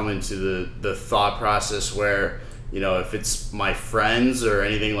 come into the thought process where, if it's my friends or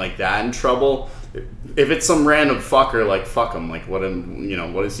anything like that in trouble, if it's some random fucker, like, fuck him, like, what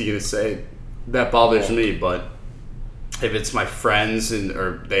is he gonna say? That bothers me. But if it's my friends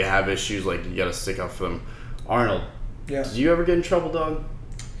or they have issues, like, you gotta stick up for them. Arnold, did you ever get in trouble, dog?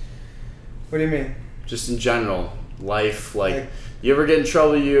 What do you mean? Just in general, life, like you ever get in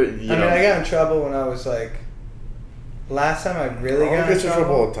trouble? I got in trouble when I was like. Last time I really got in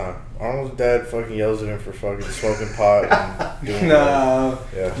trouble all the time. Arnold's dad fucking yells at him for fucking smoking pot and doing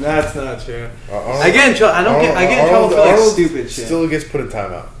that's not true. I get in trouble. I get in trouble for like stupid shit. Still gets put in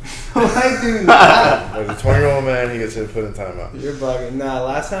timeout. I do not. As a 20-year-old man, he gets put in timeout. You're bugging. Nah,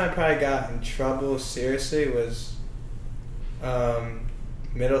 last time I probably got in trouble seriously was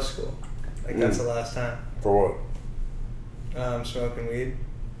middle school. Like, that's the last time. For what? Smoking weed.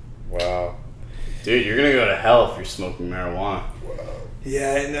 Wow. Dude, you're gonna go to hell if you're smoking marijuana. Wow.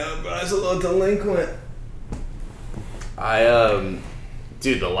 Yeah, I know, but I was a little delinquent.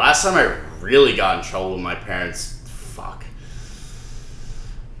 Dude, the last time I really got in trouble with my parents,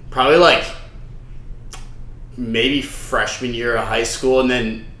 probably like maybe freshman year of high school, and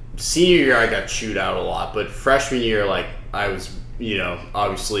then senior year I got chewed out a lot, but freshman year, like, I was,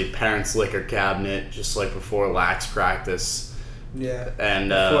 obviously parents' liquor cabinet, just like before lax practice. Yeah. And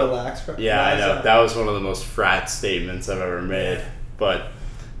before lax practice. Yeah, I know. That was one of the most frat statements I've ever made. Yeah. But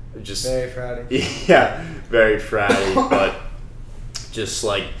just very fratty. Yeah, very fratty. But just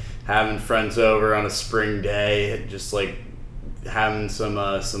like having friends over on a spring day, just like having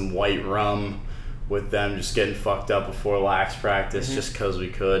some white rum with them, just getting fucked up before lax practice, just because we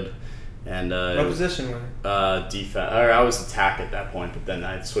could. And what position were you? Defense. Or I was attack at that point, but then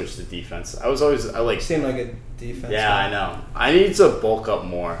I switched to defense. I seemed like a defense. Yeah, guy. I know. I need to bulk up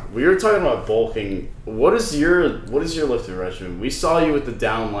more. We were talking about bulking. What is your lifting regimen? We saw you with the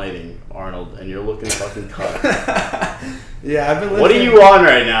down lighting, Arnold, and you're looking fucking cut. Yeah, I've been lifting. What are you on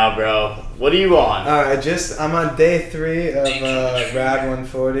right now, bro? What are you on? I'm on day 3 of Rad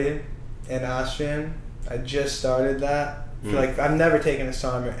 140 in Austrian. I just started that. Like, I've never taken a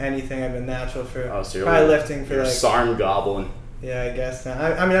SARM or anything. I've been natural for probably lifting for you're like SARM goblin. Yeah, I guess not.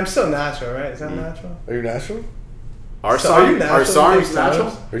 I mean, I'm still natural, right? Is that natural? Are you natural? Are SARMs natural?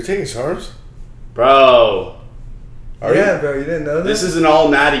 Are you taking SARMs? Bro. Bro, you didn't know that? This is an all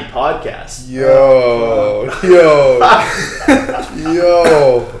natty podcast. Yo.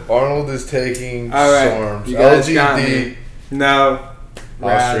 Arnold is taking SARMs. You guys got me. No.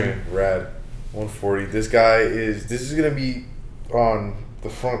 Austrian, Rad 140. This is gonna be on the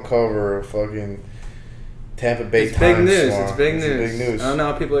front cover of fucking Tampa Bay Times. It's big news. I don't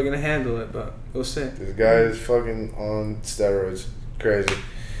know how people are gonna handle it, but we'll see. This guy is fucking on steroids. Crazy.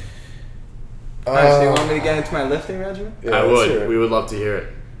 Alright, so you want me to get into my lifting regimen? Yeah, I would. We would love to hear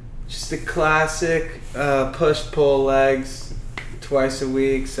it. Just the classic push-pull legs twice a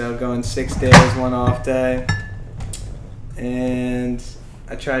week. So going 6 days, 1 off day. And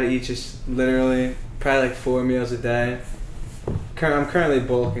I try to eat just literally probably like 4 meals a day. I'm currently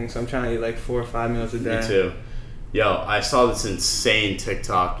bulking, so I'm trying to eat like 4 or 5 meals a day. Me too. Yo, I saw this insane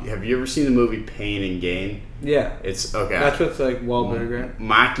TikTok. Have you ever seen the movie Pain and Gain? Yeah. It's okay. That's what's like Wahlberg, right?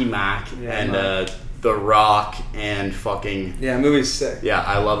 Marky Mark and The Rock and fucking. Yeah, movie's sick. Yeah,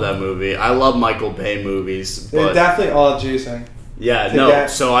 I love that movie. I love Michael Bay movies. But they're definitely all juicing. Yeah, no.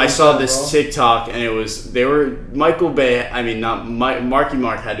 So I saw this TikTok, and Michael Bay. I mean, not Marky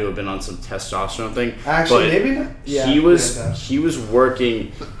Mark had to have been on some testosterone thing. Actually, maybe not. Yeah, he was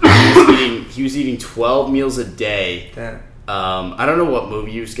working. He was eating 12 meals a day. I don't know what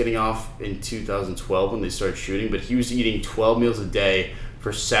movie he was getting off in 2012 when they started shooting, but he was eating 12 meals a day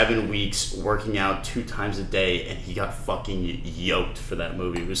for 7 weeks, working out 2 times a day, and he got fucking yoked for that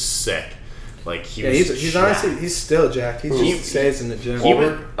movie. It was sick. Like he's honestly he's still jacked. He stays in the gym.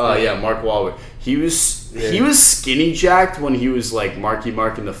 Mark Wahlberg. He was skinny jacked when he was like Marky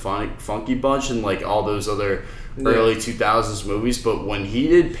Mark in the Funky Bunch and like all those other early 2000s movies. But when he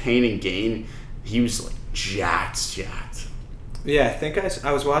did Pain and Gain, he was like jacked. Yeah, I think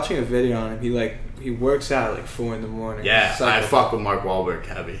I was watching a video on him. He works out at like 4 a.m. Yeah, I fuck with Mark Wahlberg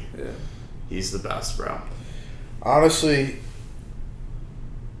heavy. Yeah, he's the best, bro. Honestly,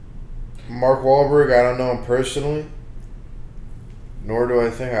 Mark Wahlberg, I don't know him personally. Nor do I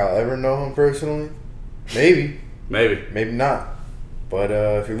think I'll ever know him personally. Maybe. Maybe not. But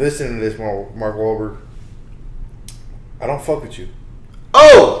if you're listening to this, Mark Wahlberg, I don't fuck with you.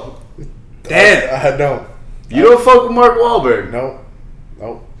 Oh! Damn! I don't. You don't fuck with Mark Wahlberg? Nope.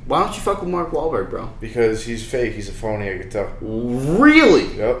 Why don't you fuck with Mark Wahlberg, bro? Because he's fake. He's a phony, I can tell.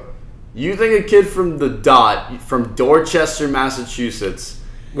 Really? Yep. You think a kid from the Dot, from Dorchester, Massachusetts...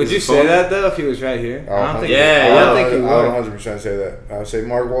 Would you say that, though, if he was right here? I don't think he would. I would 100% say that. I would say,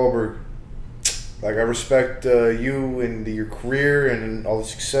 Mark Wahlberg, like, I respect you and your career and all the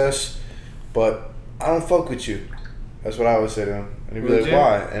success, but I don't fuck with you. That's what I would say to him. And he'd be like,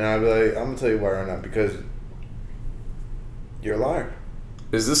 why? And I'd be like, I'm going to tell you why right now. Because you're a liar.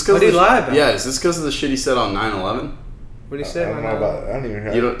 Is this because what did he lie about? Yeah, is this because of the shit he said on 9/11? What did he say about 9/11? I don't even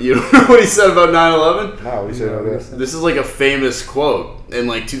know. You don't know what he said about 9/11? No, what he said about that? This is like a famous quote. In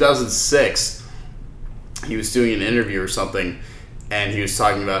like 2006, he was doing an interview or something, and he was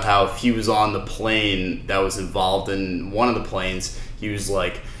talking about how if he was on the plane that was involved in one of the planes, he was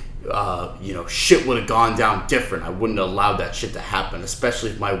like, shit would have gone down different. I wouldn't have allowed that shit to happen, especially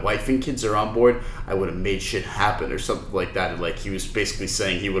if my wife and kids are on board. I would have made shit happen or something like that. Like, he was basically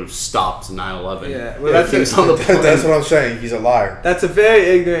saying he would have stopped 9/11. Yeah, well, that's what I'm saying. He's a liar. That's a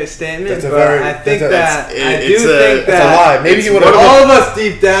very ignorant statement, but I think that's it's a lie. Maybe he would have. All of us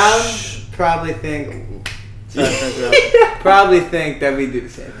deep down probably think. Probably think that we do the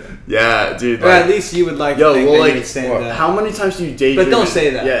same thing. Yeah, dude. Or at least you would like to think that you would stand up. How many times do you daydream? But don't say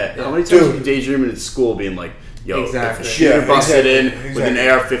that. Yeah. How many times do you daydream in school being like, yo, if a shooter busted in with an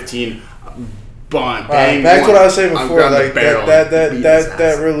AR-15, bang. Back to what I was saying before. Like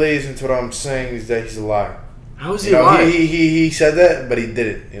that relates into what I'm saying is that he's a liar. How is he lying? He said that, but he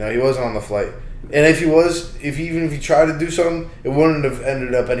didn't. He wasn't on the flight. And if he was, even if he tried to do something, it wouldn't have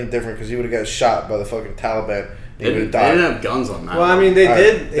ended up any different because he would have got shot by the fucking Taliban. They didn't have guns on that. Well, I mean, they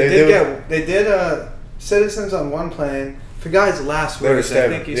did citizens on one plane. Forgot his last words. I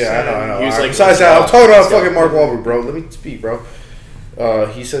think he said. I know. He was like, besides that, I'm talking about fucking Mark Wahlberg, bro. Let me speak, bro.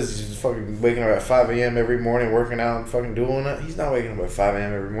 He says he's fucking waking up at 5 a.m. every morning, working out and fucking doing that. He's not waking up at 5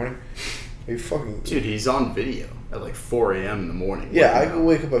 a.m. every morning. Dude, he's on video at like 4 a.m. in the morning. Yeah, I could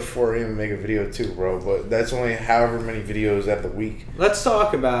wake up at 4 a.m. and make a video too, bro. But that's only however many videos out of the week. Let's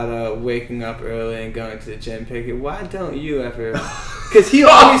talk about waking up early and going to the gym, Pickett. Why don't you ever? Because he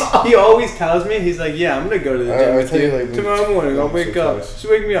always tells me, he's like, yeah, I'm gonna go to the gym with you like, tomorrow morning. I'll wake up. Just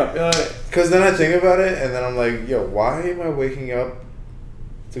wake me up. Because then I think about it, and then I'm like, yo, why am I waking up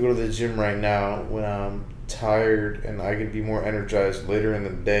to go to the gym right now when I'm tired and I could be more energized later in the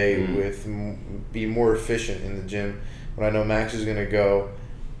day be more efficient in the gym when I know Max is gonna go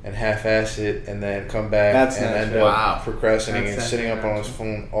and half-ass it and then come back end up procrastinating and sitting up on his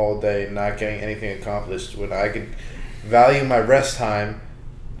phone all day and not getting anything accomplished when I could value my rest time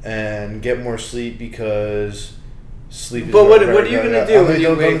and get more sleep because sleep is what are you gonna do when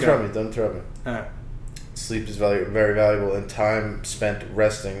you wake up? Don't throw me. Alright. Sleep is very valuable and time spent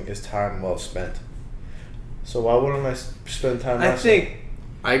resting is time well spent. So why wouldn't I spend time resting?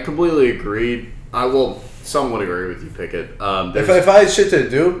 I completely agree. I will somewhat agree with you, Pickett. If I had shit to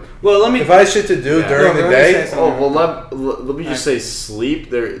do, if I had shit to do during the day, let me just say sleep.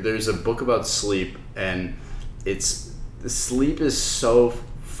 There's a book about sleep, and sleep is so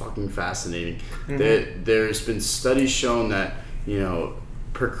fucking fascinating. Mm-hmm. There's been studies shown that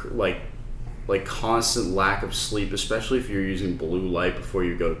like constant lack of sleep, especially if you're using blue light before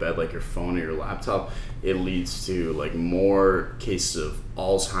you go to bed, like your phone or your laptop, it leads to like more cases of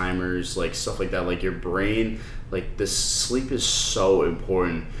Alzheimer's, like stuff like that. Like your brain, like this sleep is so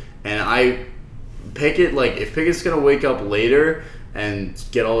important. And Pickett, like if Pickett's gonna wake up later and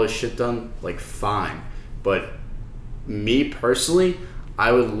get all his shit done, like fine. But me personally,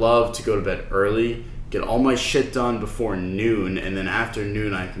 I would love to go to bed early, get all my shit done before noon, and then after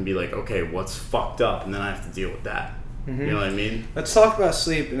noon I can be like, okay, what's fucked up, and then I have to deal with that. Mm-hmm. You know what I mean? Let's talk about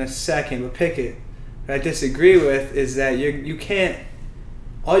sleep in a second, but Pickett, what I disagree with is that you can't.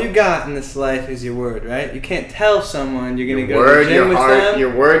 All you got in this life is your word, right? You can't tell someone you're gonna go to the gym with them.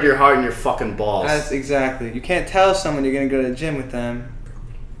 Your word, your heart, and your fucking balls. That's exactly. You can't tell someone you're gonna go to the gym with them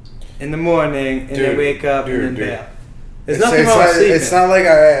in the morning and then wake up and then bail. There's nothing wrong with sleeping. It's not like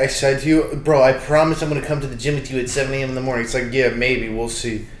I said to you, bro, I promise I'm gonna come to the gym with you at 7 a.m. in the morning. It's like, yeah, maybe, we'll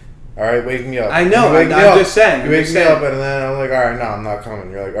see. All right, wake me up. I know. I'm just saying. You wake me up, and then I'm like, all right, no, I'm not coming.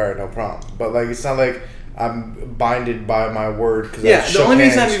 You're like, all right, no problem. But like, it's not like I'm binded by my word. Cause the only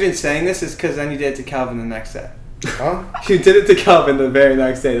reason I'm even saying this is because then you did it to Calvin the next day. Huh? You did it to Calvin the very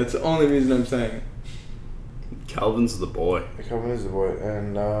next day. That's the only reason I'm saying it. Calvin's the boy. Calvin is the boy,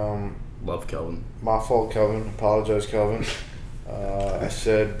 and love Calvin. My fault, Calvin. Apologize, Calvin. I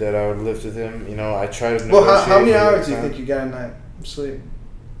said that I would lift with him. You know, I tried to. Well, how many hours do you think you got a night of sleep?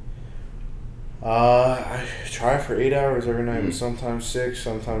 I try for 8 hours every night, but sometimes 6,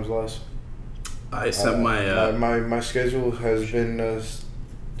 sometimes less. I set my schedule has been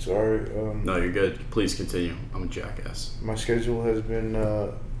no, you're good. Please continue. I'm a jackass. My schedule has been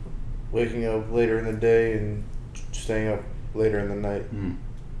waking up later in the day and staying up later in the night.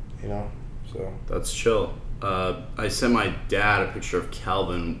 You know, so that's chill. I sent my dad a picture of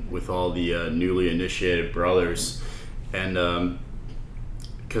Calvin with all the newly initiated brothers, and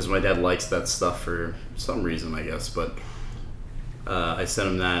because my dad likes that stuff for some reason, I guess, but. I sent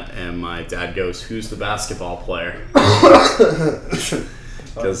him that, and my dad goes, "Who's the basketball player?"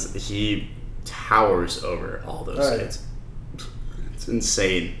 Because he towers over all those kids. It's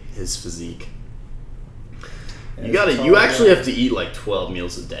insane, his physique. You actually have to eat like 12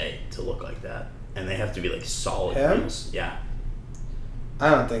 meals a day to look like that, and they have to be like solid meals. Yeah.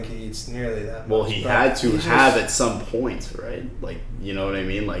 I don't think he eats nearly that much. Well, he had to have at some point, right? Like, you know what I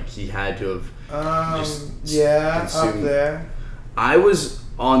mean? Like, he had to have up there. I was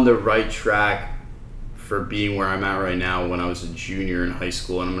on the right track for being where I'm at right now when I was a junior in high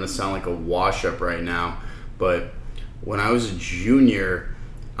school, and I'm going to sound like a wash-up right now, but when I was a junior,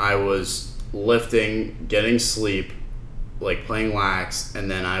 I was lifting, getting sleep, like playing lax, and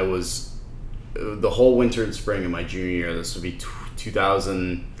then I was the whole winter and spring of my junior year. This would be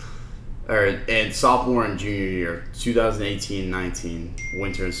 2000, and sophomore and junior year, 2018-19,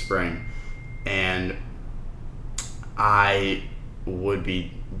 winter and spring, and I would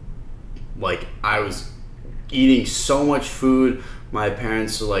be like, I was eating so much food. My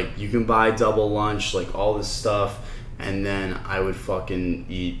parents were like, you can buy double lunch, like all this stuff, and then I would fucking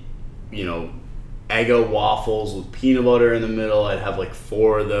eat, you know, Eggo waffles with peanut butter in the middle. I'd have like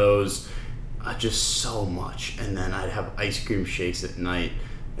 4 of those, just so much, and then I'd have ice cream shakes at night,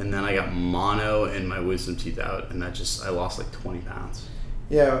 and then I got mono and my wisdom teeth out, and I lost like 20 pounds.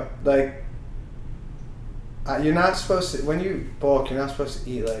 Yeah, like, you're not supposed to, when you bulk, you're not supposed to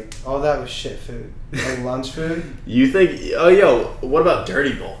eat, like, all that was shit food. Like, lunch food. You think, what about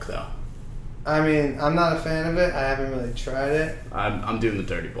dirty bulk, though? I mean, I'm not a fan of it. I haven't really tried it. I'm doing the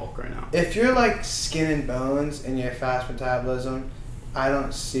dirty bulk right now. If you're, like, skin and bones and you have fast metabolism, I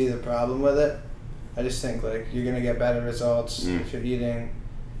don't see the problem with it. I just think, like, you're going to get better results if you're eating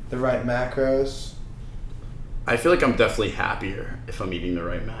the right macros. I feel like I'm definitely happier if I'm eating the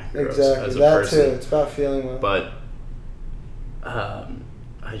right macros. Exactly, as a that person. too. It's about feeling well. But I've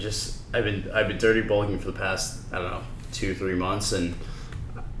been dirty bulking for the past, I don't know, 2-3 months, and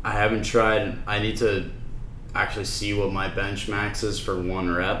I haven't tried. I need to actually see what my bench max is for 1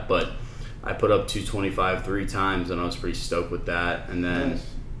 rep, but I put up 225 3 times, and I was pretty stoked with that. And then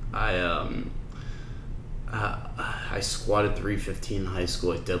nice. I squatted 315 in high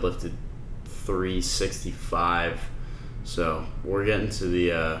school. I deadlifted 365. So we're getting to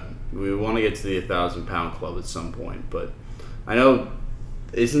the we want to get to the 1,000 pound club at some point, but I know,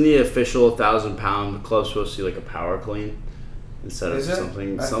 isn't the official 1,000 pound club supposed to be like a power clean instead of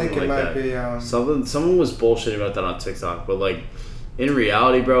something like that? Be, someone was bullshitting about that on TikTok, but like in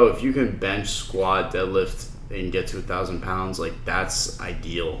reality, bro, if you can bench, squat, deadlift, and get to 1,000 pounds, like that's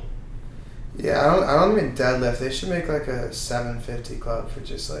ideal. Yeah, I don't even deadlift. They should make like a 750 club for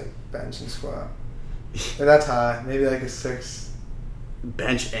just like bench and squat. But that's high. Maybe like a 6.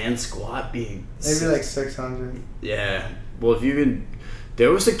 Bench and squat being maybe like 600. Yeah. Well, if you can, there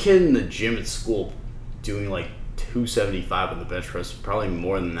was a kid in the gym at school doing like 275 on the bench press, probably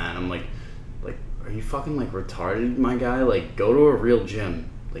more than that. I'm like, are you fucking like retarded, my guy? Like, go to a real gym.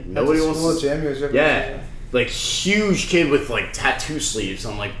 Like nobody wants to. Gym, yeah. Like, huge kid with, like, tattoo sleeves.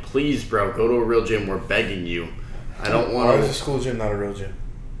 I'm like, please, bro, go to a real gym. We're begging you. I don't want to... Why is a school gym not a real gym?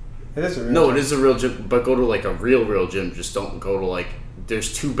 It is a real gym. No, it is a real gym, but go to, like, a real gym. Just don't go to, like...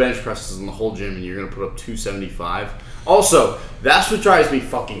 There's 2 bench presses in the whole gym, and you're going to put up 275. Also, that's what drives me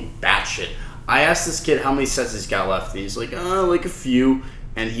fucking batshit. I asked this kid how many sets he's got left, and he's like, like a few,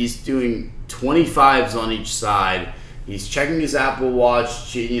 and he's doing 25s on each side. He's checking his Apple Watch,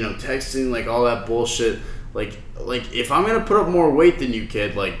 texting, like, all that bullshit. Like, if I'm gonna put up more weight than you,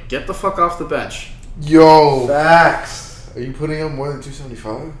 kid, like, get the fuck off the bench. Yo. Facts. Are you putting up more than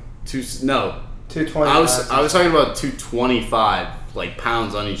 275? No. 220. I was talking about 225, like,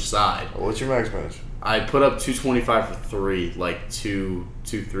 pounds on each side. What's your max bench? I put up 225 for 3, like,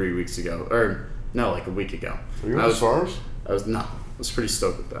 3 weeks ago. Or, no, like a week ago. Were you in the farms? I was pretty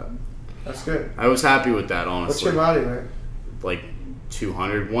stoked with that. That's good. I was happy with that, honestly. What's your body weight? Like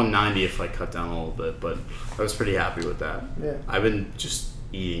 200, 190 if I cut down a little bit, but I was pretty happy with that. Yeah. I've been just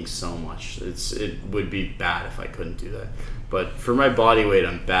eating so much. It would be bad if I couldn't do that. But for my body weight,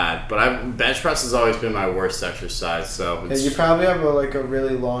 I'm bad. But bench press has always been my worst exercise. So you probably have a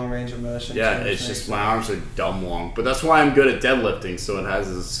really long range of motion. Yeah, it's just my arms are dumb long. But that's why I'm good at deadlifting. So it has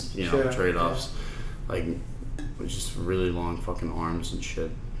its trade-offs, like just really long fucking arms and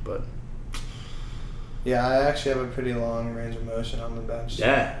shit. But yeah, I actually have a pretty long range of motion on the bench.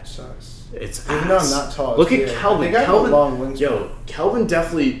 Yeah, it sucks. It's even though I'm not tall. Look at Kelvin. I have a long wingspan. Yo, Kelvin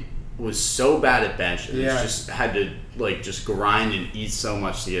definitely was so bad at bench. And yeah. Just had to just grind and eat so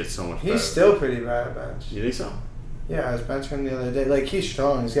much to get so much better. He's still pretty bad at bench. You think so? Yeah, I was benching him the other day. Like, he's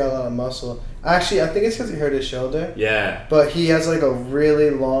strong. He's got a lot of muscle. Actually, I think it's because he hurt his shoulder. Yeah. But he has a really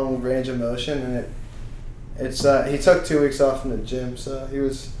long range of motion, and it's he took 2 weeks off from the gym, so he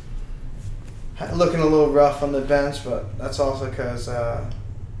was looking a little rough on the bench. But that's also because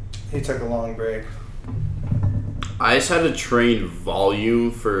he took a long break. I just had to train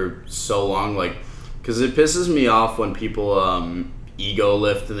volume for so long, because it pisses me off when people ego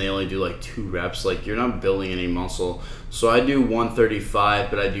lift and they only do 2 reps. You're not building any muscle. So I do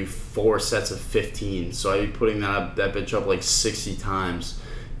 135, but I do 4 sets of 15. So I'd be putting that bitch up 60 times.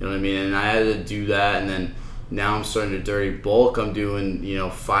 You know what I mean? And I had to do that, and then now I'm starting to dirty bulk. I'm doing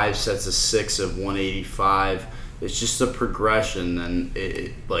 5 sets of 6 of 185. It's just a progression, and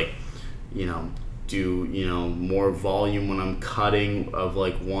do more volume when I'm cutting of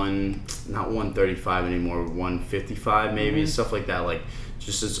not 135 anymore, 155 maybe, stuff like that.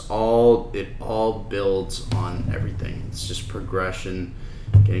 It all builds on everything. It's just progression,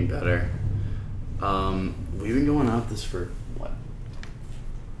 getting better. We've been going out this for what?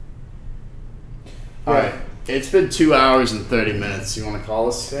 All right, it's been 2 hours and 30 minutes. You want to call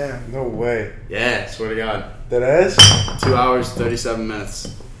us? Damn, no way. Yeah, swear to God. That is? 2 hours 37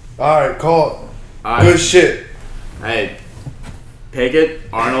 minutes. All right, call it. All right. Good shit. Hey, Pickett,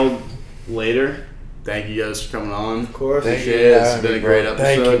 Arnold, later. Thank you guys for coming on. Of course. Appreciate it. It's been a great episode.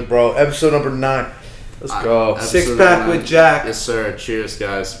 Thank you, bro. Episode number 9. Let's go. 6-pack with Jack. Yes, sir. Cheers,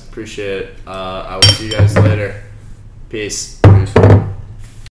 guys. Appreciate it. I will see you guys later. Peace.